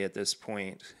 really at this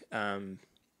point,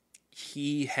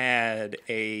 he had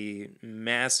a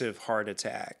massive heart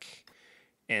attack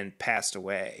and passed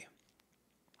away.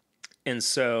 And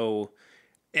so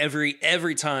every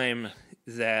time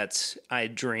that I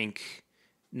drink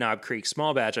Knob Creek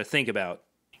Small Batch, I think about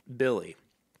Billy.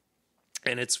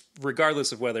 And it's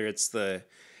regardless of whether it's the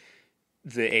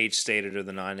age stated or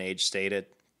the non-age stated,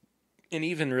 and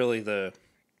even really the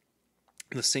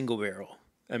single barrel.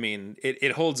 I mean,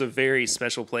 it holds a very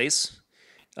special place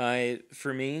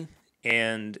for me.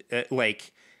 And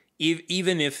like,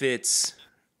 even if it's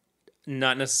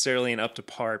not necessarily an up to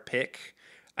par pick,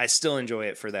 I still enjoy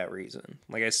it for that reason.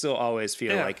 Like, I still always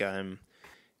feel like I'm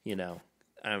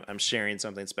sharing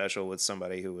something special with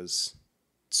somebody who was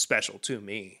special to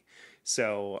me.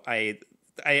 So I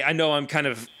know I'm kind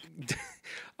of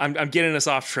I'm getting us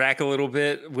off track a little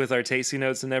bit with our tasting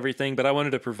notes and everything, but I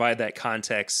wanted to provide that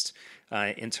context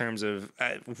in terms of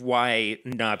why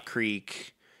Knob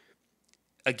Creek,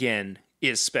 again,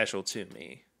 is special to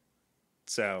me.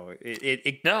 So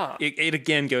it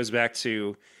again goes back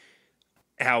to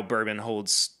how bourbon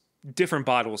holds, different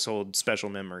bottles hold special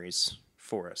memories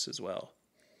for us as well.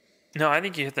 No, I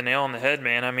think you hit the nail on the head,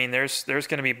 man. I mean, there's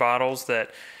going to be bottles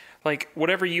that, like,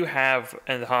 whatever you have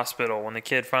in the hospital when the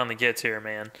kid finally gets here,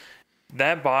 man,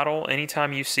 that bottle,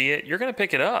 anytime you see it, you're going to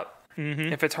pick it up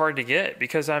if it's hard to get,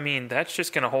 because, I mean, that's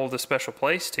just going to hold a special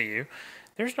place to you.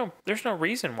 There's no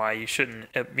reason why you shouldn't,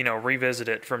 revisit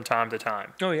it from time to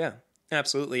time. Oh yeah,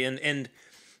 absolutely. And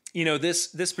you know,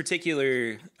 this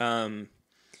particular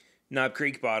Knob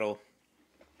Creek bottle,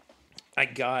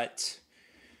 I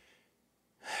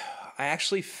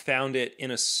actually found it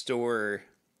in a store.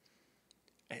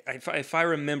 If I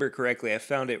remember correctly, I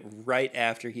found it right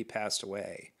after he passed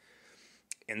away.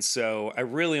 And so I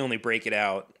really only break it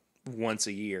out twice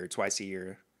a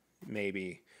year,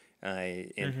 maybe,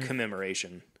 in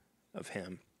commemoration of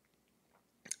him.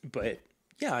 But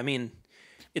yeah, I mean,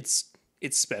 it's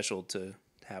special to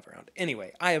have around.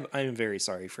 Anyway, I am very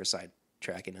sorry for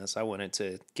sidetracking us. I wanted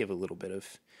to give a little bit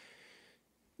of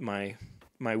my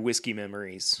whiskey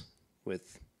memories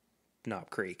with Knob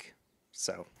Creek.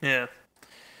 So yeah,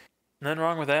 nothing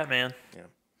wrong with that, man. Yeah,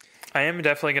 I am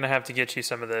definitely going to have to get you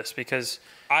some of this, because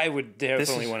I would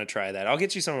definitely want to try that. I'll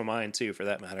get you some of mine too, for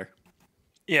that matter.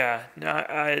 Yeah,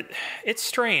 it's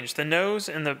strange. The nose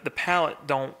and the palate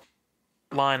don't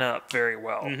line up very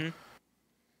well.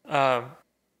 I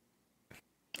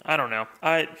don't know.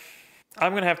 I'm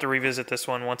going to have to revisit this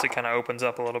one once it kind of opens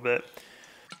up a little bit.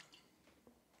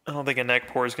 I don't think a neck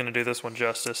pour is going to do this one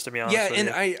justice, to be honest with you.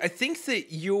 Yeah, and I think that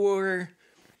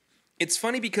it's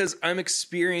funny because I'm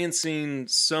experiencing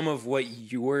some of what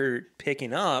you're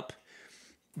picking up,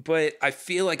 but I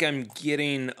feel like I'm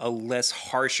getting a less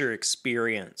harsher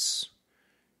experience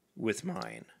with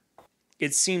mine.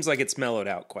 It seems like it's mellowed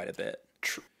out quite a bit.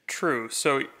 True.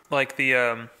 So, like,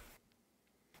 the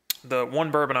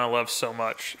one bourbon I love so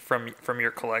much from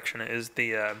your collection is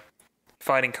the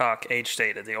Fighting Cock age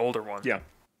stated, the older one. Yeah.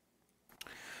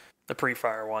 The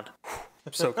pre-fire one.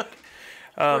 So good.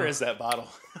 Where is that bottle?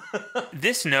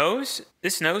 This nose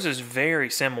is very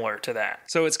similar to that.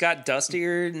 So it's got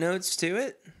dustier notes to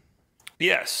it?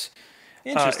 Yes.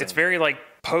 Interesting. It's very, like,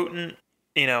 potent,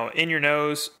 in your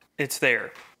nose. It's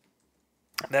there.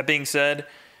 That being said,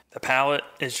 the palate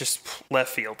is just left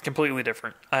field, completely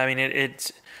different. I mean,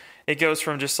 it goes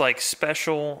from just, like,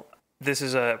 special, this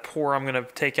is a pour I'm going to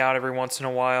take out every once in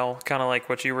a while, kind of like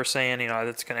what you were saying,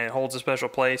 it holds a special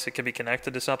place, it can be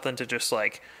connected to something, to just,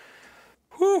 like,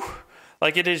 whew,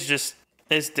 like, it's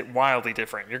wildly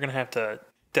different. You're going to have to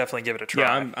definitely give it a try.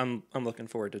 Yeah, I'm looking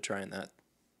forward to trying that,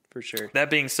 for sure. That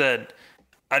being said,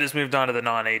 I just moved on to the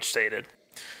non-age stated.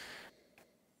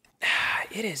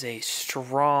 It is a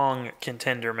strong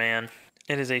contender, man.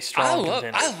 It is a strong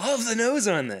contender. I love the nose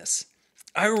on this.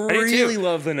 I really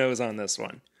love the nose on this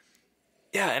one.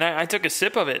 Yeah, and I took a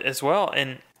sip of it as well,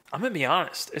 and I'm going to be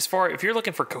honest. If you're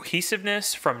looking for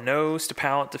cohesiveness from nose to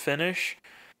palate to finish,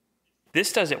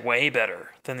 this does it way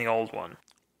better than the old one.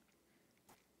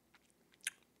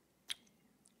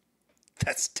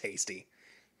 That's tasty.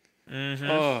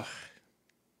 Oh,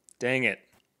 dang it.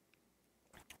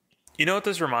 You know what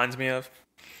this reminds me of?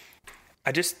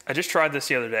 I just tried this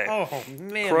the other day. Oh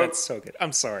man, that's so good.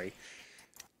 I'm sorry.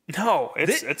 No,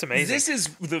 it's amazing. This is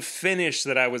the finish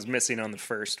that I was missing on the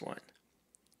first one.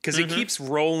 Because it keeps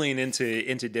rolling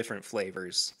into different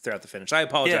flavors throughout the finish. I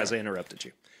apologize, I interrupted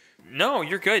you. No,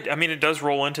 you're good. I mean, it does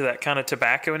roll into that kind of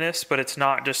tobacco-ness, but it's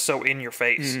not just so in your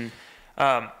face.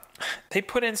 They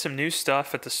put in some new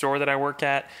stuff at the store that I work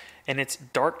at, and it's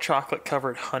dark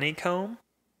chocolate-covered honeycomb.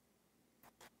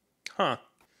 Huh.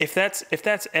 If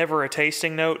that's ever a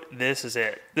tasting note, this is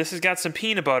it. This has got some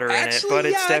peanut butter in it, but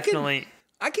it's definitely...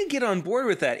 I could get on board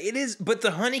with that. It is, but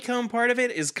the honeycomb part of it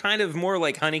is kind of more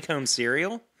like honeycomb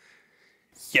cereal.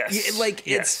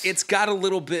 Yes. It's got a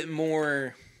little bit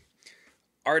more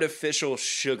artificial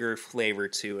sugar flavor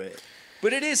to it.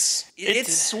 But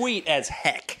it's sweet as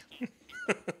heck.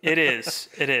 It is.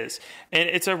 And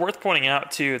it's worth pointing out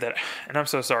too that, and I'm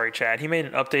so sorry, Chad, he made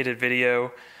an updated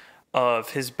video of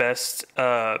his best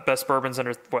bourbons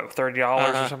under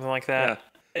 $30 or something like that. Yeah.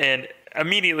 And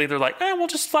immediately they're like, we'll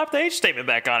just slap the age statement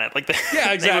back on it. Like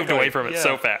exactly. They moved away from it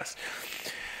so fast.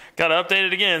 Got to update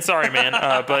it again. Sorry, man.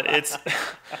 But it's,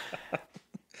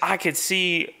 I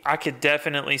could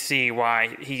definitely see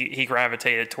why he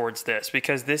gravitated towards this,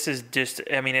 because this is just,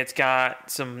 I mean, it's got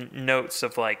some notes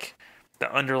of like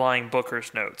the underlying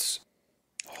Booker's notes,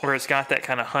 where it's got that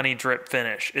kind of honey drip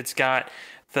finish. It's got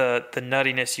the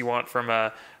nuttiness you want from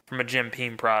a Jim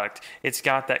Beam product. It's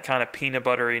got that kind of peanut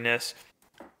butteriness.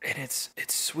 And it's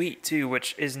sweet too,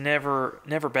 which is never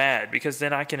bad, because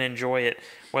then I can enjoy it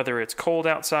whether it's cold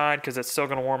outside because it's still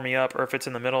going to warm me up, or if it's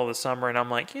in the middle of the summer and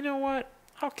I'm like, you know what?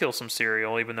 I'll kill some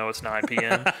cereal even though it's 9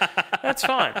 p.m. That's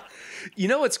fine. You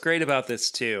know what's great about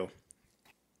this too?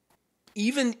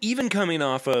 Even coming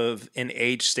off of an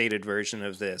age-stated version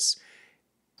of this,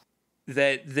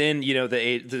 that then,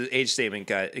 the age statement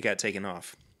got taken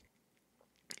off.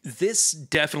 This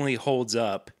definitely holds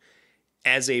up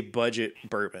as a budget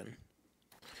bourbon.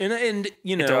 And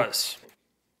it does.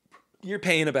 You're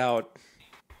paying about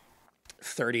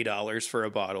 $30 for a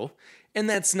bottle, and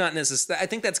that's not necessarily, I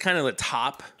think that's kind of the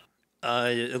top,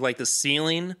 like the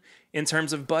ceiling in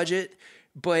terms of budget,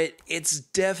 but it's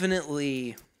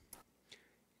definitely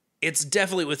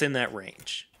within that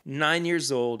range. 9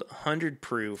 years old, 100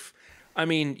 proof. I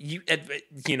mean,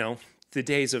 the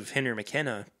days of Henry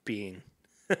McKenna being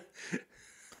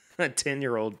a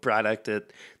 10-year-old product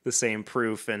at the same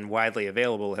proof and widely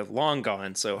available have long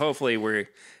gone. So hopefully we're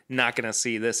not going to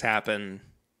see this happen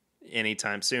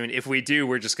anytime soon. If we do,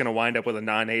 we're just going to wind up with a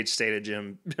non-age stated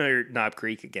Jim or Knob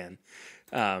Creek again.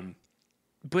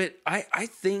 But I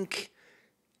think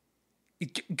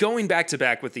going back to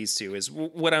back with these two is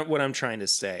what I'm trying to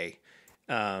say.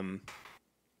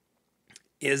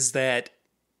 Is that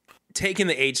taking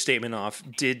the age statement off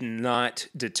did not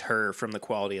deter from the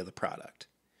quality of the product.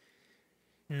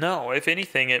 No, if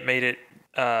anything, it made it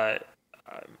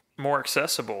more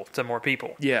accessible to more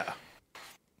people. Yeah.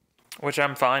 Which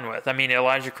I'm fine with. I mean,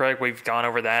 Elijah Craig, we've gone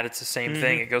over that. It's the same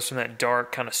thing. It goes from that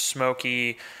dark, kind of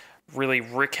smoky, really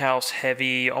rickhouse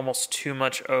heavy, almost too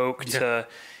much oak to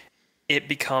it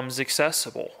becomes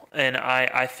accessible. And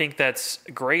I think that's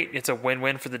great. It's a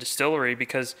win-win for the distillery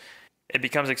because it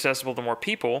becomes accessible to more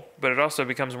people, but it also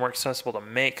becomes more accessible to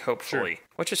make, hopefully,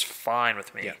 which is fine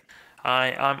with me. Yeah.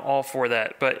 I'm all for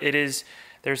that, but there's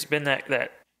been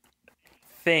that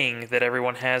thing that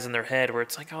everyone has in their head where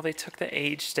it's like, oh, they took the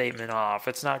age statement off.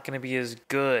 It's not going to be as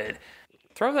good.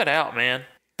 Throw that out, man.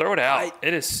 Throw it out.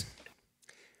 It is.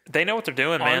 They know what they're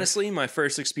doing, man. Honestly, my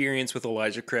first experience with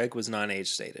Elijah Craig was non-age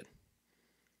stated.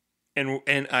 And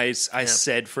I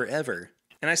said forever,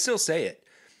 and I still say it,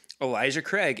 Elijah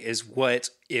Craig is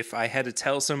what, if I had to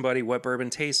tell somebody what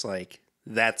bourbon tastes like,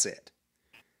 that's it.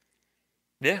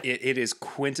 Yeah. It is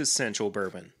quintessential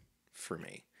bourbon for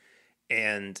me.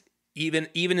 And even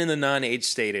in the non-age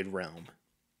stated realm,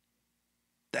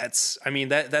 that's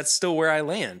still where I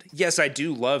land. Yes, I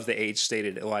do love the age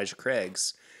stated Elijah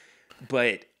Craigs,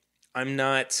 but I'm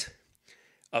not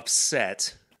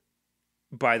upset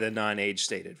by the non-age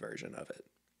stated version of it.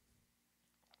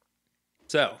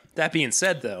 So, that being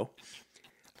said, though,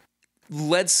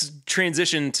 let's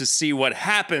transition to see what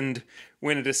happened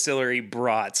when a distillery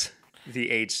brought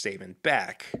the age statement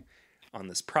back on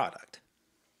this product.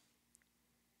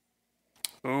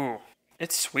 Ooh,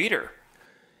 it's sweeter.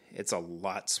 It's a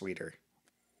lot sweeter.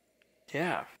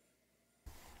 Yeah.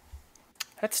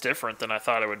 That's different than I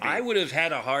thought it would be. I would have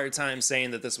had a hard time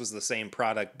saying that this was the same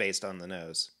product based on the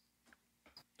nose.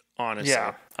 Honestly.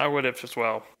 Yeah, I would have as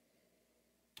well.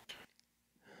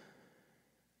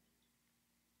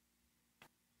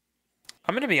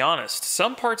 I'm going to be honest.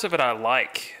 Some parts of it I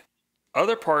like.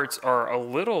 Other parts are a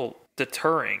little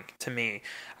deterring to me.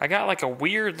 I got like a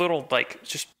weird little like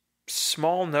just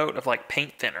small note of like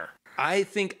paint thinner. I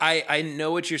think I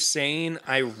know what you're saying.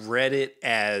 I read it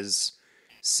as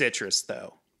citrus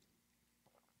though.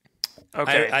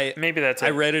 Okay, maybe that's it. I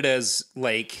read it as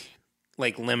like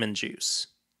lemon juice.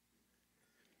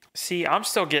 See, I'm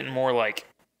still getting more like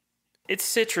it's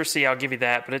citrusy. I'll give you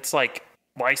that, but it's like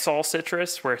Lysol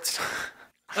citrus where it's.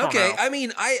 Okay, I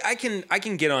mean, I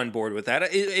can get on board with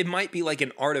that. It might be like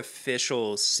an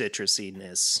artificial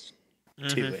citrusiness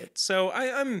to it. So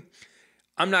I'm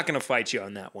not going to fight you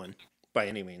on that one by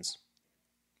any means.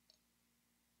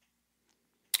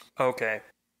 Okay.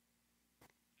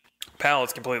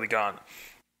 Palate's completely gone.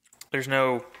 There's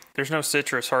no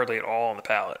citrus hardly at all on the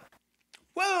palate.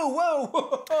 Whoa.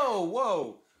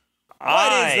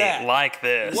 What is that? Like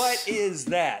this. What is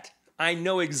that? I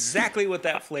know exactly what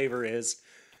that flavor is.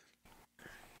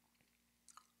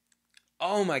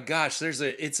 Oh my gosh,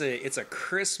 it's a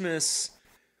Christmas.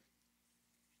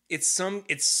 It's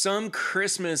some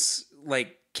Christmas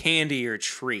like candy or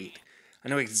treat. I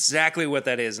know exactly what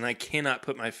that is, and I cannot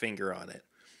put my finger on it.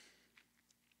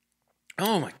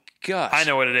 Oh my gosh. I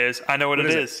know what it is. What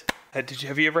is it?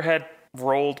 Have you ever had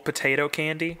rolled potato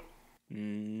candy? Do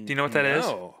you know what that is?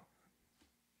 No.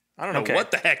 I don't know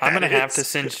what the heck that is. I'm going to have to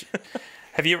send you.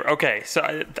 Have you ever? Okay,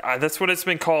 so that's what it's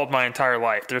been called my entire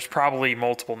life. There's probably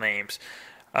multiple names.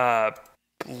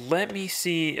 Let me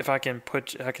see if I can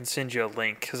send you a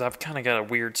link because I've kind of got a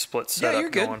weird split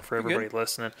setup going for everybody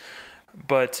listening.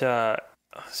 But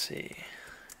let's see.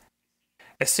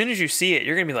 As soon as you see it,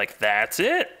 you're gonna be like, "That's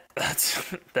it.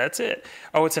 That's it."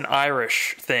 Oh, it's an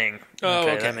Irish thing.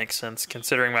 Okay, that makes sense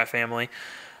considering my family.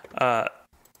 All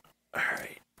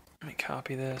right, let me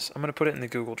copy this. I'm gonna put it in the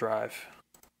Google Drive.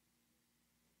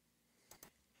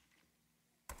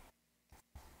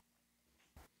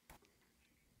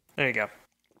 There you go.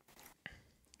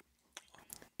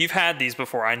 You've had these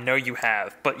before. I know you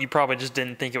have, but you probably just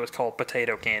didn't think it was called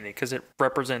potato candy because it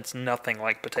represents nothing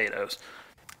like potatoes.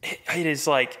 It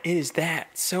is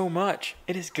that so much.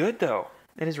 It is good, though.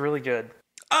 It is really good.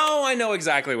 Oh, I know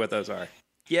exactly what those are.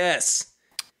 Yes.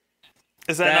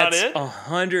 Is that not it?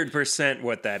 100%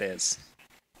 what that is.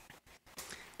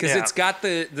 Because it's got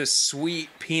the sweet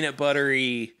peanut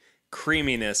buttery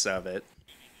creaminess of it.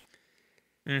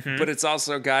 Mm-hmm. But it's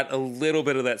also got a little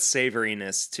bit of that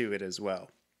savoriness to it as well.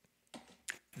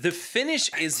 The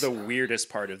finish is the weirdest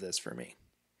part of this for me.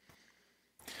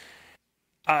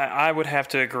 I would have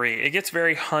to agree. It gets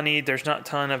very honeyed. There's not a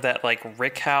ton of that like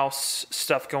Rick House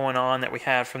stuff going on that we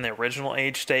had from the original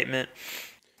age statement.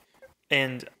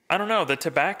 And I don't know, the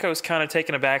tobacco's kind of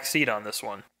taking a back seat on this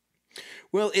one.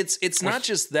 Well, it's not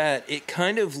just that. It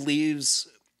kind of leaves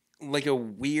like a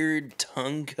weird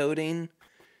tongue coating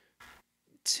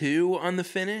too on the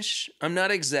finish. I'm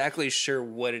not exactly sure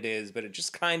what it is, but it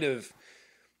just kind of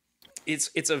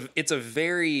it's a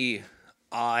very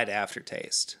odd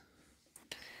aftertaste.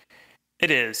 It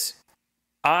is.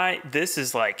 This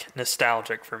is like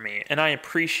nostalgic for me, and I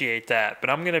appreciate that,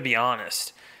 but I'm going to be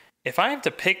honest. If I have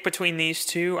to pick between these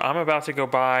two, I'm about to go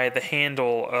buy the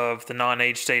handle of the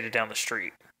non-age stated down the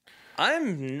street.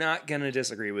 I'm not going to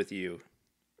disagree with you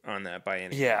on that by any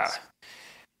means. Yeah.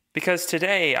 Because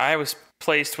today I was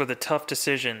placed with a tough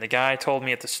decision. The guy told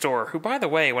me at the store, who, by the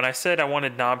way, when I said I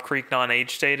wanted Knob Creek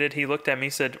non-age stated, he looked at me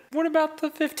and said, "What about the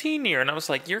 15-year?" And I was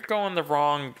like, "You're going the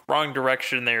wrong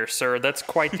direction there, sir. That's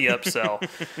quite the upsell."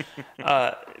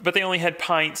 But they only had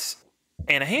pints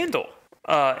and a handle.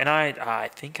 And I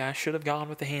think I should have gone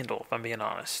with the handle, if I'm being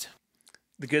honest.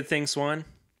 The good thing, Swan,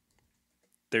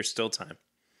 there's still time.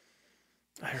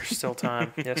 There's still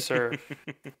time. Yes, sir.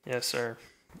 Yes, sir.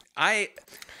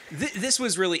 This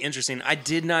was really interesting. I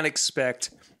did not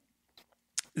expect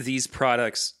these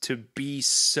products to be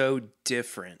so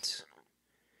different,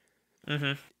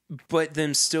 but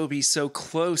them still be so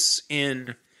close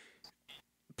in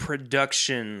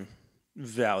production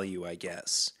value, I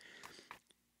guess.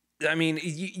 I mean,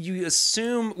 you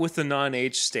assume with the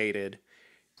non-age stated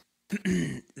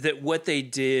that what they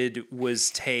did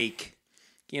was take,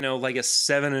 like a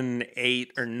 7 and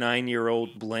 8 or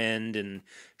 9-year-old blend and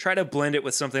try to blend it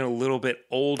with something a little bit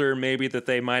older, maybe that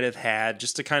they might have had,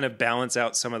 just to kind of balance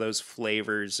out some of those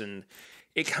flavors. And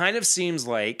it kind of seems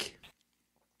like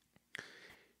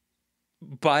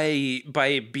by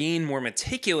being more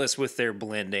meticulous with their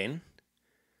blending,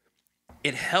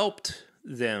 it helped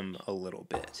them a little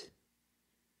bit.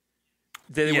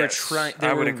 They were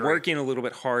working a little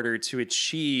bit harder to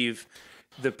achieve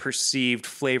the perceived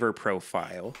flavor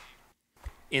profile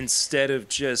instead of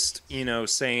just,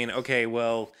 saying, okay,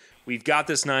 well, we've got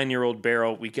this 9-year-old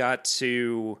barrel. We got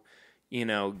to,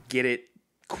 get it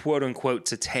quote unquote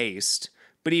to taste.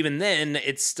 But even then,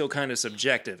 it's still kind of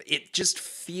subjective. It just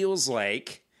feels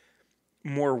like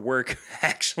more work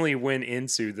actually went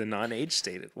into the non-age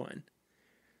stated one.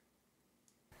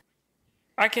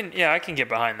 I can get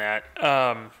behind that.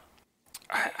 I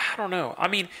don't know. I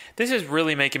mean, this is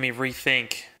really making me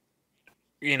rethink,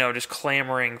 just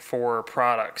clamoring for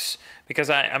products. Because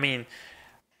I mean,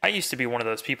 I used to be one of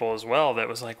those people as well that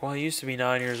was like, well, it used to be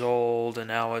 9 years old and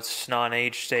now it's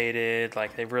non-age stated.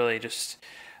 Like they really just,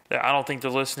 I don't think they're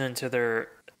listening to their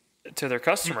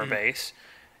customer base.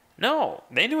 No,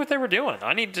 they knew what they were doing.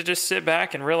 I need to just sit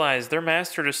back and realize they're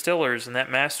master distillers, and that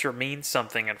master means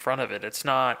something in front of it. It's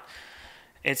not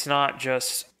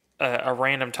just a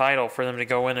random title for them to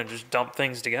go in and just dump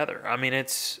things together. I mean,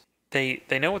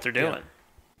 they know what they're doing.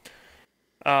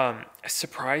 Yeah.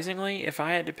 Surprisingly, if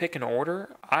I had to pick an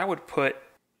order, I would put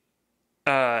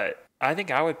the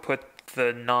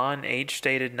non-age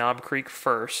stated Knob Creek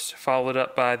first, followed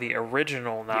up by the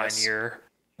original 9-year,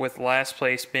 with last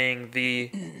place being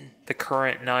the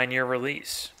current 9-year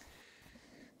release.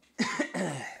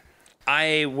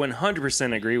 I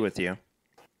 100% agree with you.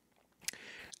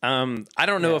 I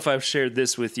don't know if I've shared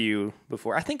this with you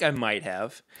before. I think I might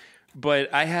have,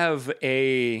 but I have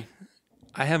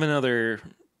another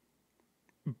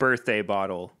birthday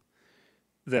bottle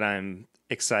that I'm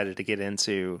excited to get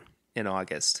into in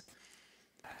August.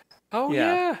 Oh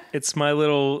yeah. It's my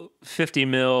little 50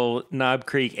 ml Knob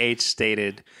Creek H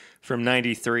stated from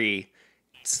 93.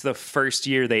 It's the first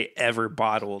year they ever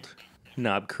bottled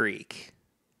Knob Creek.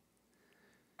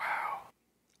 Wow.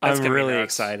 I'm really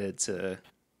excited to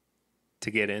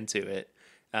get into it.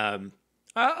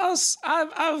 I'll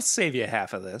save you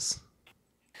half of this.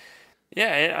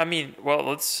 Yeah, I mean, well,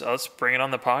 let's bring it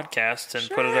on the podcast and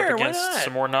put it up against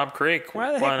some more Knob Creek.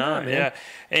 Why not, man? Yeah,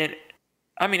 and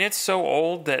I mean, it's so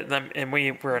old that, and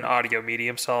we're an audio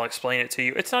medium, so I'll explain it to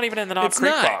you. It's not even in the Knob Creek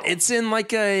bottle. It's in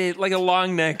like a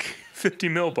long neck 50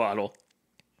 ml bottle.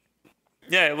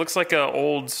 Yeah, it looks like an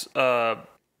old Wild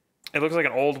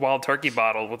Turkey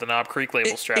bottle with a Knob Creek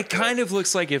label strapped to it. It kind of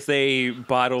looks like if they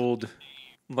bottled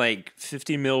like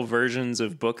 50 ml versions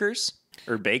of Booker's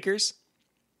or Baker's.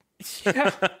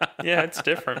 Yeah, it's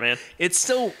different, man. It's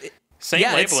still same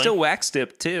labeling. It's still wax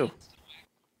dipped too.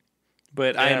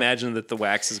 But I imagine that the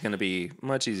wax is going to be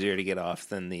much easier to get off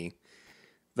than the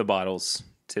bottles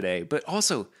today. But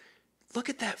also, look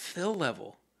at that fill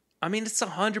level. I mean, it's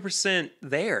 100%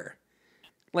 there.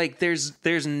 Like there's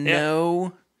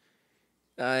no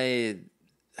whatever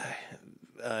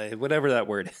that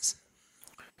word is.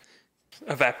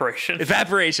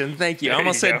 Evaporation. Thank you. I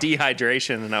almost said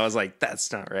dehydration, and I was like,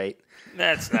 that's not right.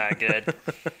 That's not good.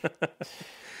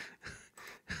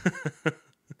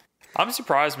 I'm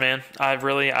surprised, man. I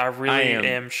really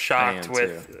am shocked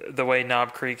with the way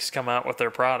Knob Creek's come out with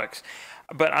their products.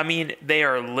 But I mean, they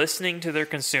are listening to their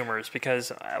consumers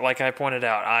because, like I pointed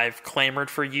out, I've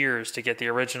clamored for years to get the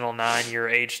original 9-year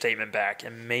age statement back,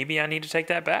 and maybe I need to take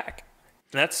that back.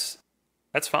 That's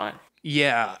fine.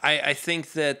 Yeah, I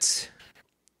think that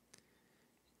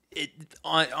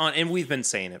and we've been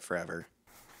saying it forever.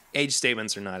 Age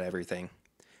statements are not everything.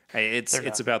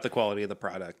 It's about the quality of the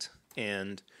product,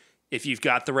 and if you've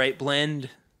got the right blend,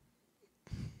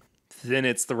 then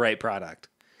it's the right product.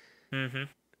 Mm-hmm.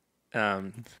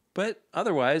 But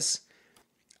otherwise,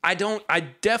 I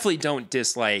definitely don't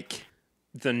dislike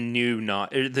the new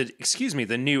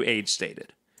age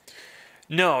stated.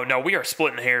 No, we are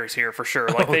splitting hairs here for sure.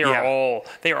 Like they are all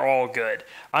good.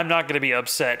 I'm not going to be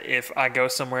upset if I go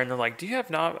somewhere and they're like, "Do you have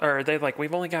Knob?" Or they like,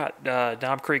 "We've only got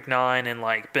Knob Creek 9 and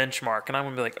like Benchmark," and I'm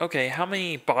going to be like, "Okay, how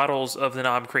many bottles of the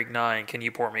Knob Creek 9 can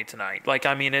you pour me tonight?" Like,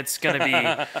 I mean, it's going to be.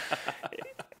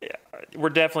 We're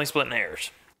definitely splitting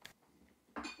hairs.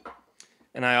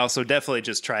 And I also definitely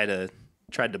just tried to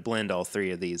blend all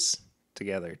three of these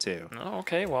together too. Oh,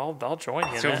 okay. Well, I'll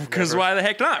join you. Because why the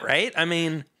heck not, right? I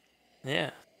mean.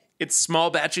 Yeah. It's small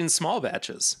batches.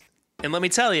 And let me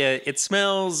tell you, it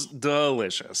smells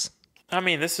delicious. I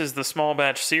mean, this is the small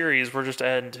batch series. We're just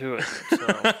adding to it. So.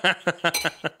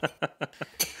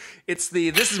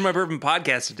 This is my Bourbon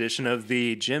Podcast edition of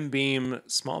the Jim Beam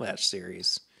small batch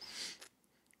series.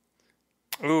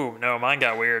 Ooh, no, mine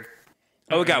got weird.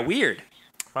 Oh, it got weird?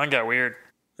 Mine got weird.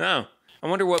 Oh, I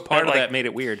wonder what part of that made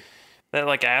it weird. That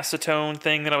like acetone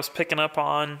thing that I was picking up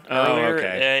on earlier,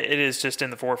 it is just in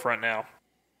the forefront now.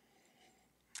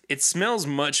 It smells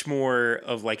much more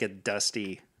of like a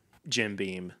dusty Jim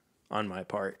Beam on my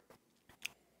part.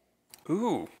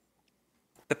 Ooh.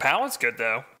 The palate's good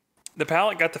though. The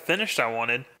palate got the finish I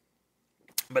wanted,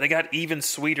 but it got even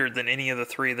sweeter than any of the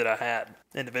three that I had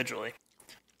individually.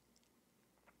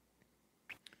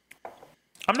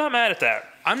 I'm not mad at that.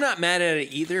 I'm not mad at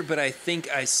it either, but I think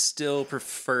I still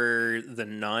prefer the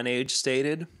non-age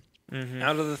stated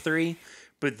out of the three.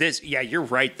 But this, yeah, you're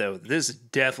right, though. This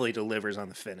definitely delivers on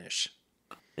the finish.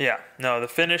 Yeah, no, the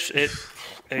finish, it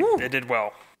did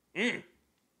well.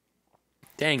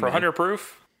 Dang, For 100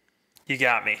 proof, you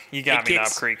got me. You got me,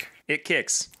 Knob Creek. It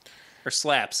kicks. Or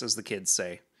slaps, as the kids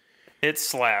say. It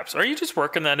slaps. Are you just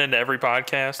working that into every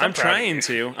podcast? I'm trying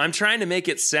to. I'm trying to make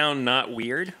it sound not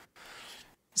weird.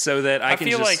 So that I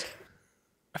feel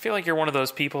like you're one of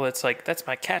those people that's like, that's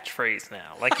my catchphrase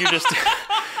now. Like, you're just...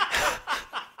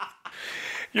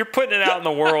 you're putting it out in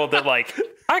the world that, like,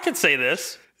 I can say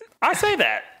this. I say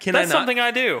that. That's something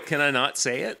I do. Can I not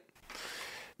say it?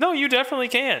 No, you definitely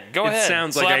can. Go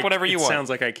ahead. Slap whatever you want. It sounds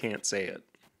like I can't say it.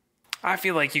 I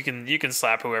feel like you can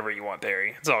slap whoever you want,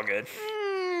 Perry. It's all good.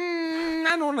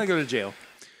 I don't want to go to jail.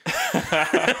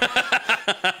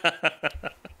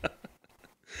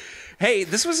 Hey,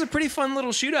 this was a pretty fun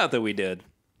little shootout that we did.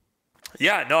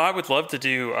 Yeah, no, I would love to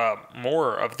do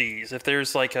more of these. If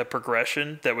there's like a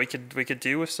progression that we could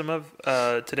do with some of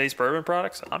today's bourbon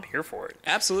products, I'm here for it.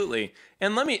 Absolutely.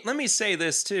 And let me say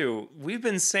this too. We've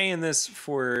been saying this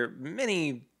for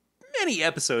many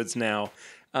episodes now,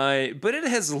 but it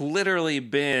has literally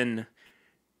been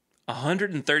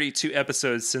 132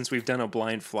 episodes since we've done a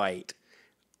blind flight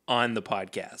on the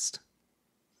podcast.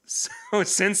 So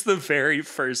since the very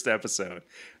first episode,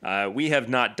 we have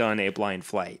not done a blind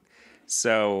flight.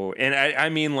 So, and I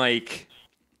mean like,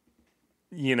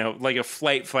 you know, like a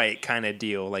flight fight kind of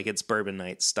deal, like it's Bourbon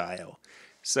Night style.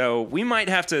 So we might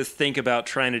have to think about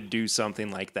trying to do something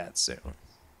like that soon.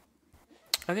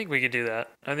 I think we could do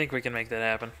that. I think we can make that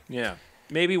happen. Yeah.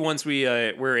 Maybe once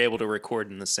we're able to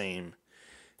record in the same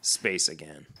space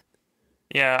again.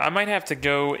 Yeah, I might have to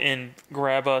go and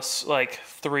grab us like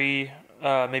 3,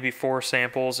 maybe 4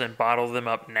 samples and bottle them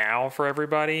up now for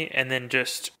everybody, and then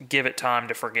just give it time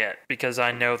to forget, because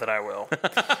I know that I will.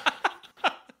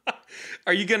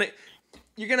 You're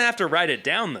gonna have to write it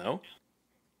down though.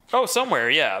 Oh, somewhere,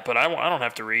 yeah, but I don't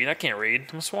have to read. I can't read.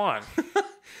 I'm a swan.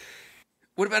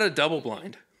 What about a double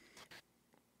blind?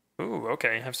 Ooh,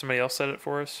 okay. Have somebody else set it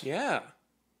for us? Yeah.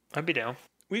 I'd be down.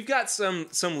 We've got some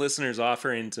listeners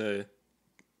offering to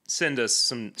send us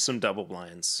some double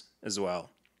blinds as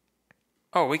well.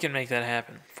 Oh, we can make that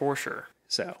happen for sure.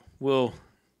 So we'll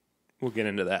get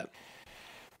into that.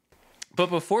 But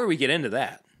before we get into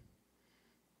that,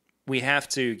 we have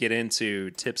to get into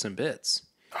tips and bits.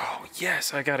 Oh,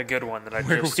 yes. I got a good one that I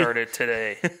just started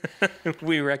today.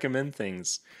 We recommend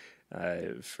things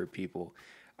for people.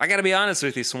 I got to be honest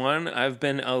with you, Swan. I've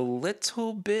been a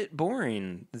little bit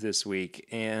boring this week,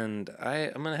 and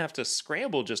I'm going to have to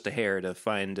scramble just a hair to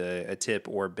find a tip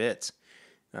or bit.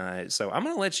 So I'm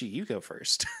going to let you go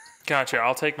first. Gotcha.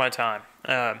 I'll take my time.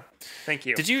 Thank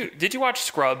you. Did you watch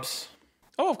Scrubs?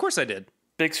 Oh, of course I did.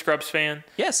 Big Scrubs fan?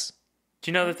 Yes. Do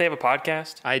you know that they have a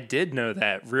podcast? I did know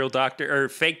that.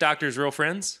 Fake Doctors, Real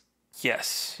Friends?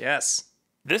 Yes. Yes.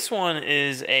 This one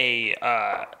is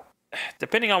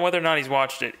depending on whether or not he's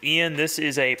watched it, Ian, this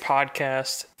is a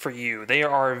podcast for you. They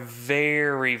are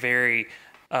very, very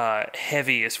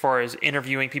heavy as far as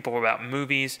interviewing people about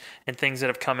movies and things that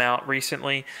have come out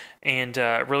recently, and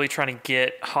really trying to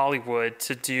get Hollywood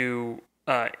to do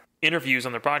interviews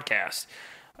on their podcast.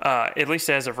 At least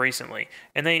as of recently,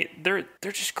 and they're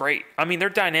just great. I mean, their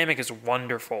dynamic is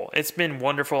wonderful. It's been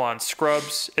wonderful on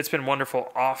Scrubs. It's been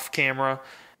wonderful off camera.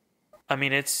 I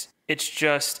mean, it's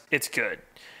good.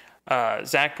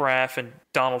 Zach Braff and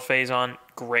Donald Faison,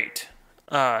 great.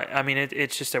 I mean,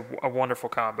 it's just a wonderful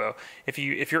combo. If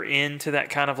you're into that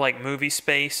kind of like movie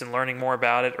space and learning more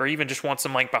about it, or even just want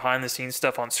some like behind the scenes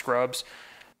stuff on Scrubs,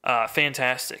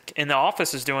 fantastic. And The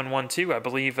Office is doing one too. I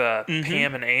believe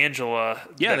Pam and Angela.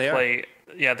 Yeah, they are.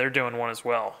 Yeah, they're doing one as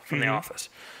well from The Office.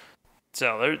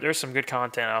 So there's some good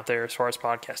content out there as far as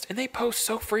podcasts, and they post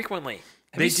so frequently.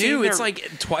 They do. It's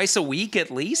like twice a week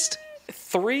at least.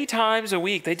 3 times a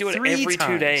week. They do it every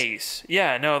 2 days.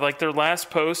 Yeah, no, like their last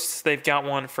posts, they've got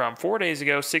one from 4 days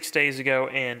ago, 6 days ago,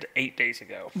 and 8 days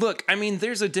ago. Look, I mean,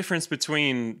 there's a difference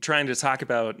between trying to talk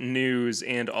about news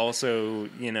and also,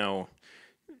 you know,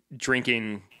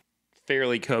 drinking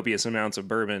fairly copious amounts of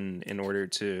bourbon in order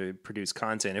to produce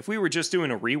content. If we were just doing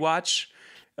a rewatch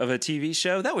of a TV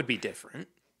show, that would be different.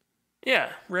 Yeah.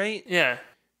 Right? Yeah.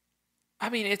 I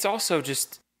mean, it's also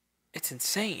just, it's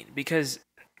insane because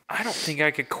I don't think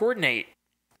I could coordinate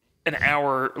an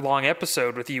hour-long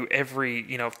episode with you every,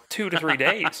 2 to 3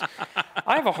 days.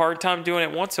 I have a hard time doing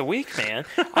it once a week, man.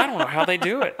 I don't know how they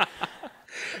do it.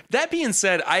 That being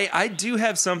said, I do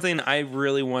have something I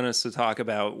really want us to talk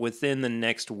about within the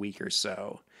next week or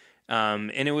so.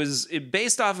 And it was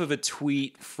based off of a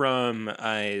tweet from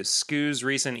SKU's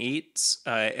Recent Eats,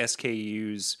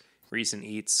 SKU's Recent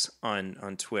Eats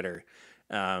on Twitter.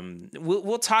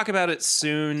 We'll talk about it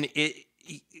soon.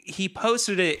 He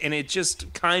posted it, and it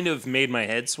just kind of made my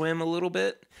head swim a little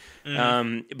bit.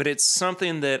 But it's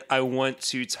something that I want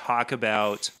to talk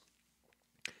about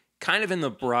kind of in the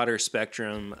broader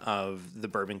spectrum of the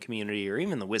bourbon community or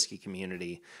even the whiskey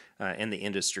community and the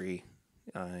industry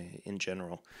in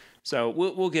general. So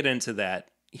we'll get into that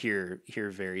here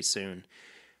very soon.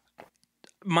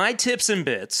 My tips and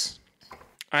bits,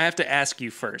 I have to ask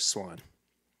you first, Swan.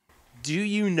 Do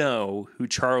you know who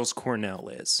Charles Cornell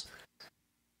is?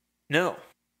 No,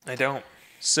 I don't.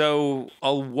 So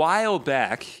a while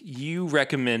back, you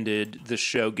recommended the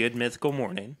show Good Mythical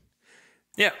Morning.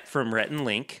 Yeah. From Rhett and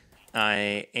Link.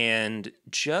 And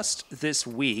just this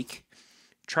week,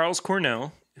 Charles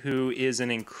Cornell, who is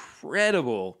an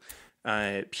incredible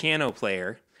piano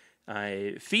player,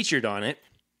 featured on it,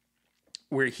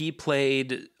 where he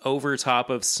played over top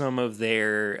of some of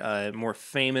their more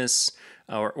famous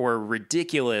or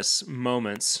ridiculous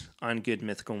moments on Good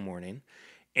Mythical Morning.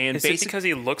 And is it because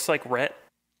he looks like Rhett?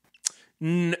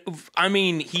 I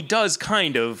mean, he does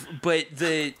kind of, but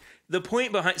the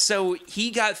point behind... So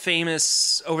he got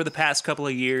famous over the past couple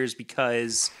of years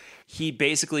because he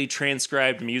basically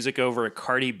transcribed music over a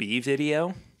Cardi B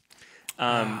video,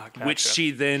 Gotcha. which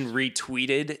she then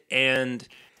retweeted, and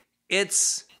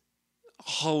it's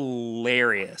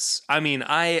hilarious. I mean,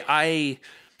 I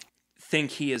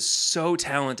think he is so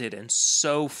talented and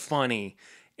so funny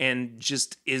and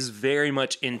just is very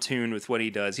much in tune with what he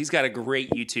does. He's got a great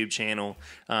YouTube channel,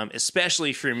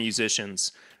 especially for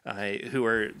musicians who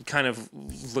are kind of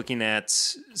looking at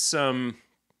some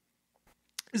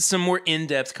more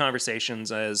in-depth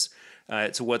conversations as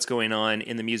to what's going on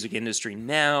in the music industry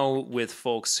now with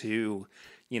folks who,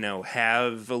 you know,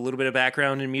 have a little bit of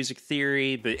background in music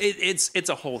theory, but it's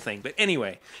a whole thing. But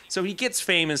anyway, so he gets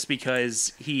famous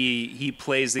because he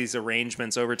plays these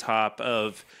arrangements over top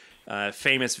of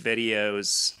famous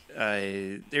videos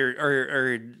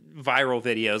or viral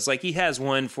videos. Like he has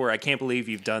one for "I Can't Believe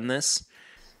You've Done This."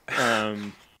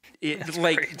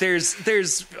 Like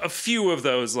there's a few of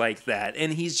those like that,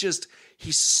 and he's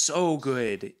so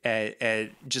good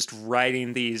at just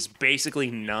writing these basically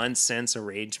nonsense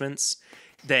arrangements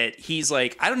that he's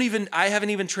like, I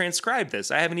haven't even transcribed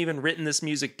this. I haven't even written this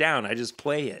music down. I just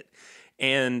play it.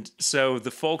 And so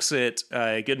the folks at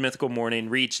Good Mythical Morning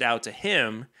reached out to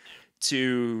him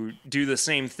to do the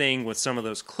same thing with some of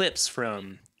those clips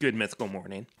from Good Mythical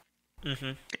Morning.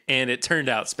 Mm-hmm. And it turned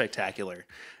out spectacular.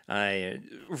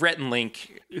 Rhett and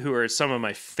Link, who are some of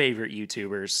my favorite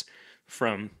YouTubers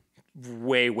from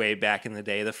way, way back in the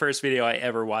day. The first video I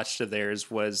ever watched of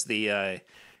theirs was the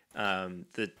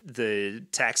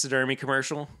taxidermy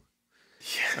commercial.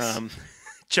 Yes.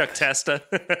 Chuck Testa.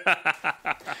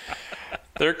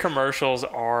 Their commercials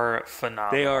are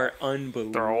phenomenal. They are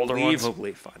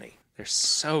unbelievably funny. They're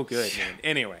so good, man.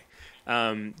 Anyway,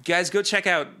 guys, go check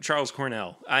out Charles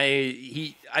Cornell.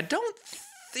 I don't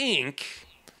think,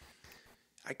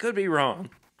 I could be wrong,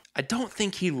 I don't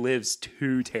think he lives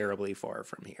too terribly far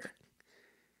from here.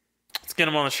 Let's get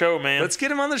him on the show, man. Let's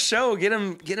get him on the show. Get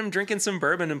him drinking some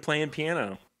bourbon and playing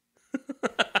piano.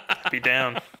 Be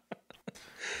down.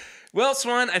 Well,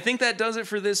 Swan, I think that does it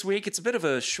for this week. It's a bit of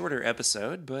a shorter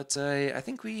episode, but I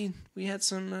think we had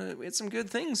some good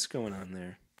things going on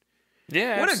there.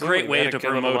 Yeah, what absolutely. a great way to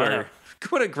promote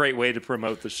what a great way to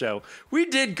promote the show. We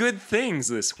did good things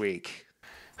this week.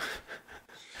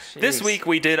 This week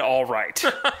we did all right.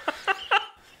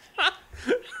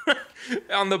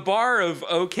 On the bar of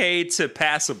okay to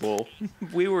passable,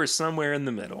 we were somewhere in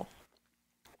the middle.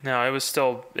 No, it was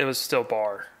still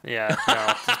bar. Yeah,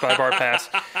 no, just by bar pass.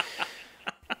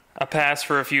 A pass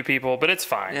for a few people, but it's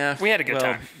fine. Yeah, we had a good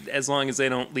time. As long as they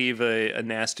don't leave a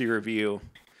nasty review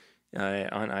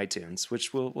on iTunes,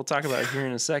 which we'll talk about here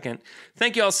in a second.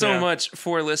 Thank you all so much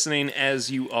for listening, as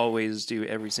you always do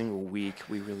every single week.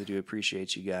 We really do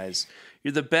appreciate you guys.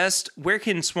 You're the best. Where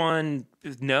can Swan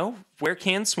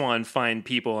find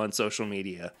people on social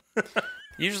media?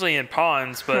 Usually in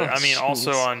ponds, but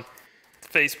also on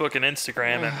Facebook and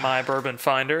Instagram at My Bourbon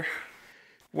Finder.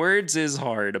 Words is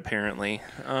hard, apparently.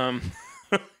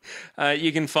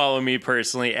 You can follow me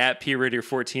personally at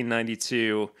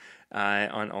PRitter1492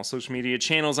 on all social media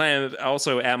channels. I am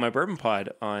also at My Bourbon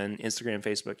Pod on Instagram,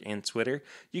 Facebook, and Twitter.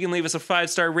 You can leave us a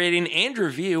 5-star rating and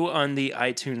review on the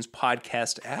iTunes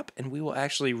podcast app, and we will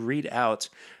actually read out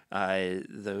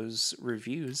those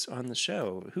reviews on the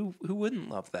show. Who wouldn't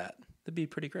love that? That'd be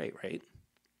pretty great, right?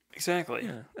 Exactly.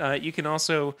 Yeah. You can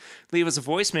also leave us a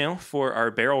voicemail for our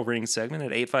barrel ring segment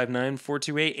at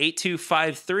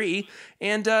 859-428-8253.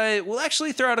 And we'll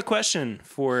actually throw out a question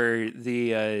for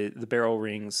the barrel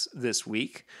rings this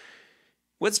week.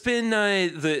 What's been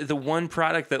the one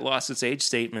product that lost its age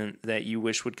statement that you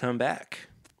wish would come back?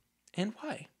 And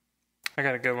why? I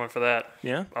got a good one for that.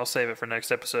 Yeah? I'll save it for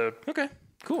next episode. Okay,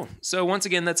 cool. So once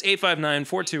again, that's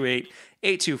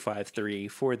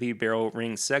 859-428-8253 for the barrel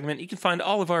ring segment. You can find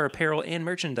all of our apparel and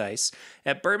merchandise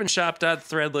at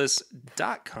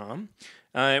bourbonshop.threadless.com.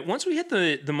 Once we hit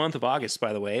the month of August,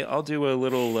 by the way, I'll do a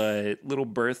little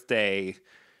birthday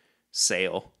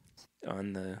sale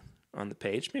on the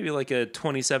page. Maybe like a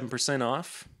 27%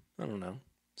 off. I don't know.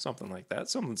 Something like that.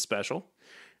 Something special.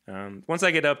 Once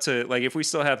I get up to, like, if we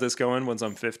still have this going once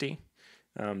I'm 50,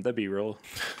 that'd be real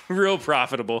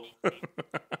profitable.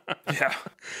 Yeah.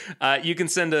 You can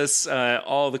send us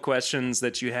all the questions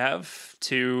that you have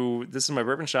to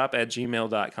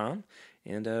thisismybourbonshop@gmail.com,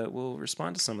 and we'll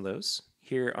respond to some of those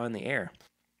here on the air.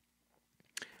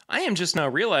 I am just now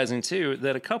realizing, too,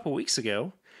 that a couple weeks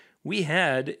ago, we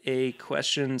had a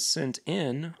question sent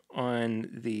in on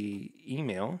the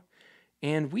email,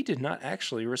 and we did not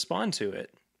actually respond to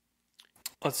it.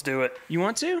 Let's do it. You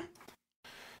want to?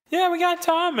 Yeah, we got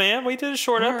time, man. We did a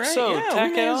short episode. Yeah,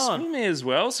 Tack it on. We may as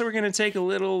well. So we're going to take a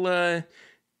little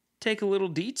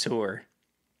detour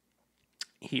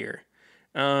here.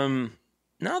 Now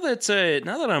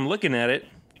that I'm looking at it,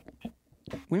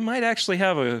 we might actually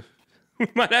have a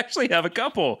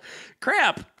couple.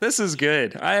 Crap, this is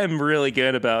good. I am really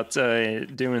good about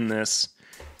doing this.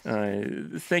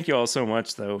 Thank you all so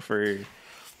much, though, for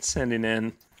sending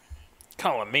in.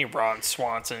 Calling me Ron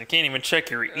Swanson. Can't even check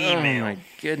your email. Oh, my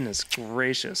goodness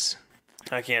gracious.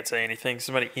 I can't say anything.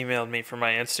 Somebody emailed me from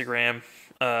my Instagram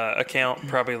account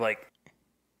probably like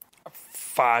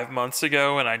 5 months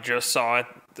ago, and I just saw it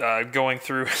going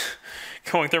through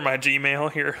my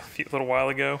Gmail here a little while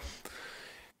ago.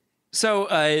 So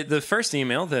the first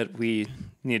email that we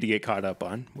need to get caught up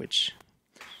on, which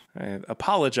I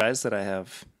apologize that I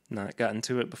have not gotten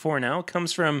to it before now,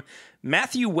 comes from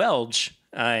Matthew Welch,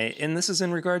 and this is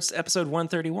in regards to episode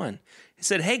 131. He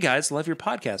said, "Hey guys, love your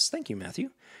podcast." Thank you,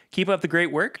 Matthew. "Keep up the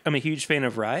great work. I'm a huge fan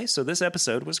of rye, so this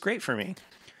episode was great for me.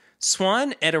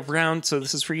 Swan, at around," so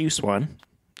this is for you, Swan,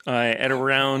 "at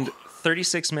around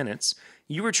 36 minutes,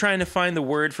 you were trying to find the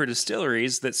word for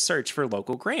distilleries that search for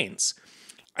local grains.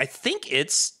 I think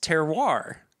it's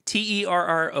terroir,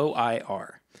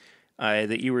 Terroir,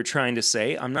 that you were trying to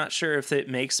say. I'm not sure if it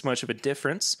makes much of a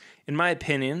difference. In my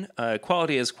opinion,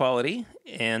 quality is quality,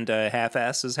 and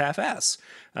half-ass is half-ass,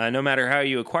 no matter how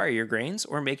you acquire your grains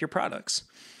or make your products.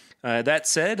 That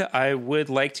said, I would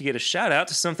like to get a shout-out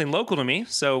to something local to me,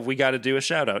 so we got to do a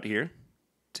shout-out here,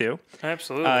 too.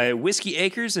 Absolutely. Whiskey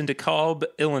Acres in DeKalb,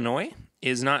 Illinois,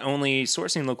 is not only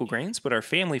sourcing local grains, but are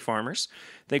family farmers.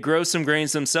 They grow some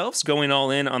grains themselves, going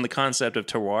all in on the concept of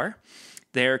terroir.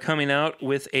 They're coming out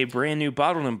with a brand new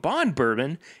bottled and bond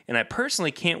bourbon, and I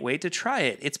personally can't wait to try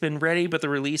it. It's been ready, but the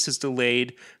release is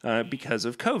delayed because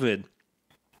of COVID.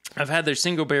 I've had their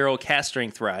single barrel cast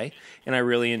strength rye, and I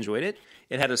really enjoyed it.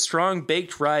 It had a strong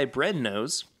baked rye bread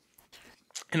nose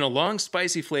and a long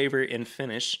spicy flavor and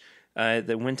finish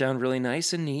that went down really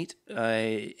nice and neat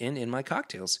in my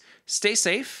cocktails. Stay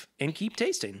safe and keep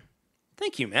tasting."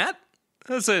 Thank you, Matt.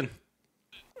 That's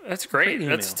great.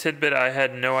 That's a tidbit I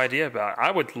had no idea about. I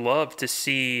would love to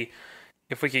see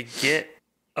if we could get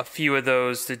a few of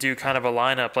those to do kind of a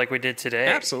lineup like we did today.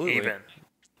 Absolutely. Even.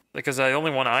 Because the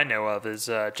only one I know of is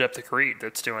Jeff the Creed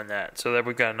that's doing that. So that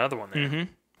we've got another one there. Mm-hmm.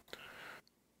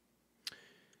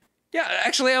 Yeah,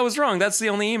 actually, I was wrong. That's the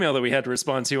only email that we had to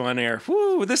respond to on air.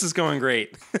 Woo, this is going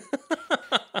great.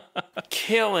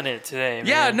 Killing it today, man.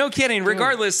 Yeah, no kidding.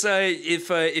 Regardless,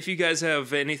 if you guys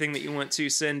have anything that you want to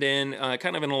send in,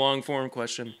 kind of in a long form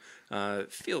question,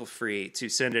 feel free to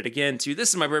send it again to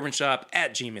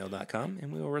thisismybourbonshop@gmail.com,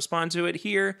 and we will respond to it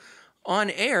here on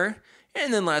air.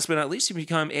 And then last but not least, you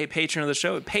become a patron of the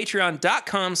show at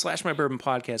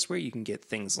patreon.com/mybourbonpodcast, where you can get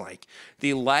things like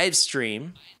the live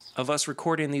stream of us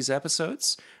recording these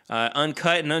episodes,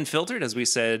 uncut and unfiltered, as we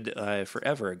said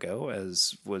forever ago,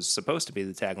 as was supposed to be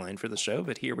the tagline for the show,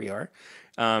 but here we are.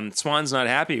 Swan's not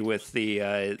happy with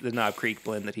the Knob Creek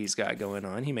blend that he's got going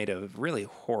on. He made a really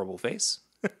horrible face.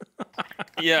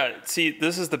 Yeah, see,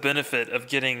 this is the benefit of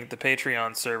getting the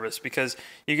Patreon service, because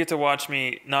you get to watch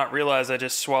me not realize I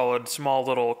just swallowed small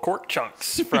little cork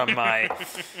chunks from my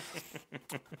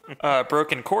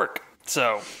broken cork.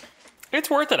 So it's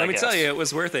worth it, Let me tell you, it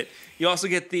was worth it. You also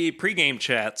get the pregame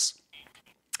chats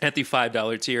at the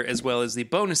 $5 tier, as well as the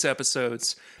bonus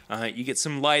episodes. You get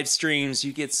some live streams,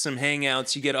 you get some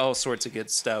hangouts, you get all sorts of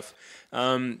good stuff.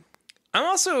 I'm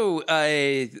also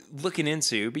looking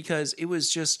into, because it was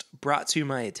just brought to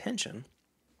my attention,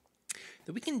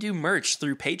 that we can do merch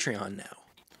through Patreon now.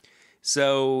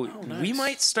 So we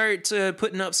might start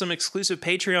putting up some exclusive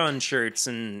Patreon shirts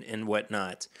and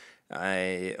whatnot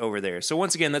over there. So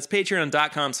once again, that's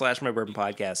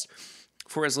patreon.com/mybourbonpodcast.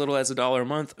 For as little as $1 a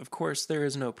month. Of course, there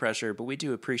is no pressure, but we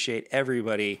do appreciate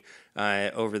everybody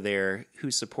over there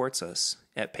who supports us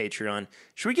at Patreon.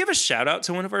 Should we give a shout out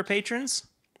to one of our patrons?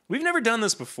 We've never done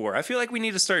this before. I feel like we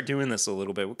need to start doing this a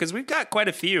little bit, because we've got quite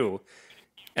a few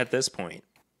at this point.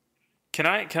 Can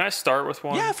I start with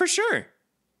one? Yeah, for sure.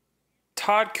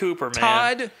 Todd Cooper, man.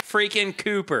 Todd freaking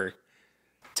Cooper,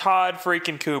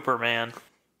 man.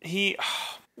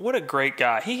 What a great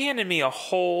guy. He handed me a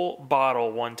whole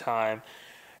bottle one time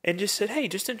and just said, hey,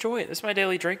 just enjoy it. This is my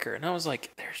daily drinker. And I was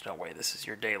like, there's no way this is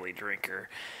your daily drinker.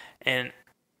 And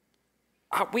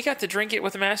we got to drink it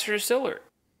with the master distiller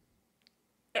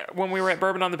when we were at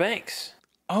Bourbon on the Banks.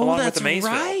 Oh, that's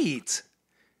right.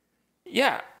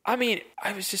 Yeah. I mean,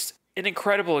 I was just an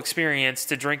incredible experience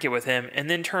to drink it with him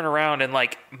and then turn around and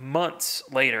like months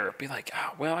later be like,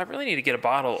 oh, well, I really need to get a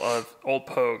bottle of Old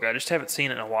Pogue. I just haven't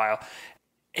seen it in a while.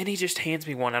 And he just hands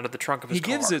me one out of the trunk of his car.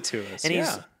 He gives it to us, and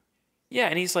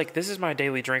and he's like, this is my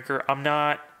daily drinker. I'm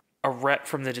not a rep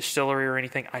from the distillery or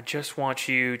anything. I just want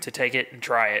you to take it and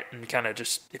try it and kind of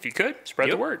just, if you could, spread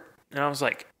the word. And I was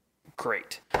like,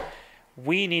 great.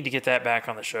 We need to get that back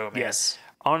on the show, man. Yes.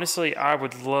 Honestly, I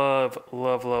would love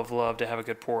to have a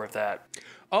good pour of that.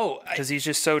 Oh. Because he's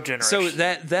just so generous. So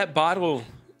that bottle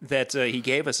that he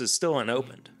gave us is still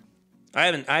unopened. I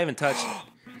haven't touched it.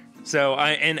 So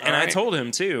I told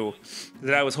him too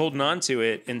that I was holding on to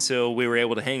it until we were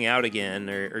able to hang out again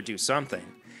or do something.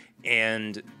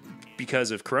 And because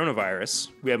of coronavirus,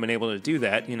 we haven't been able to do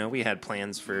that. You know, we had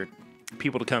plans for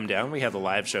people to come down. We have the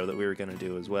live show that we were going to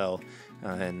do as well,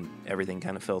 and everything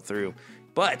kind of fell through.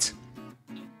 But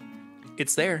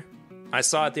it's there. I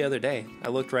saw it the other day. I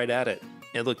looked right at it.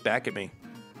 It looked back at me.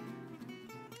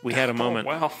 We had a moment.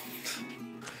 Oh, wow.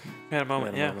 We had a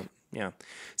moment, Yeah.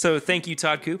 So thank you,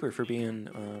 Todd Cooper, for being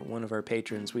one of our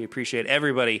patrons. We appreciate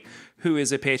everybody who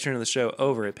is a patron of the show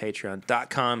over at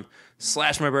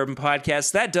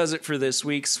patreon.com/mybourbonpodcast. That does it for this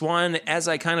week. Swan, as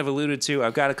I kind of alluded to,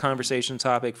 I've got a conversation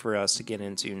topic for us to get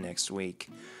into next week.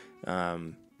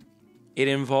 It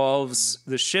involves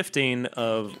the shifting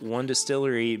of one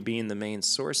distillery being the main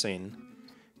sourcing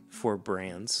for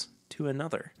brands to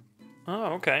another.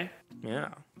 Oh, okay. Yeah.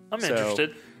 I'm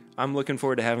interested. I'm looking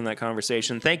forward to having that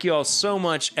conversation. Thank you all so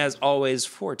much, as always,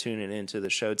 for tuning into the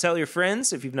show. Tell your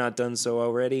friends if you've not done so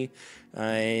already,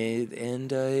 and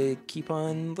keep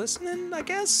on listening. I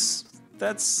guess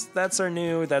that's our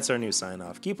new sign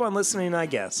off. Keep on listening, I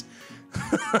guess.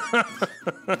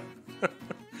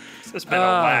 It's been a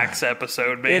lax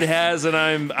episode, man. It has, and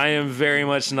I am very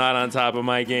much not on top of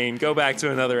my game. Go back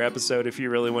to another episode if you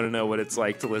really want to know what it's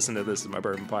like to listen to this in my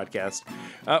Bourbon podcast.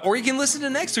 Or you can listen to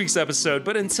next week's episode.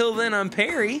 But until then, I'm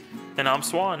Perry. And I'm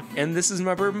Swan. And this is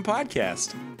my Bourbon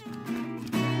podcast.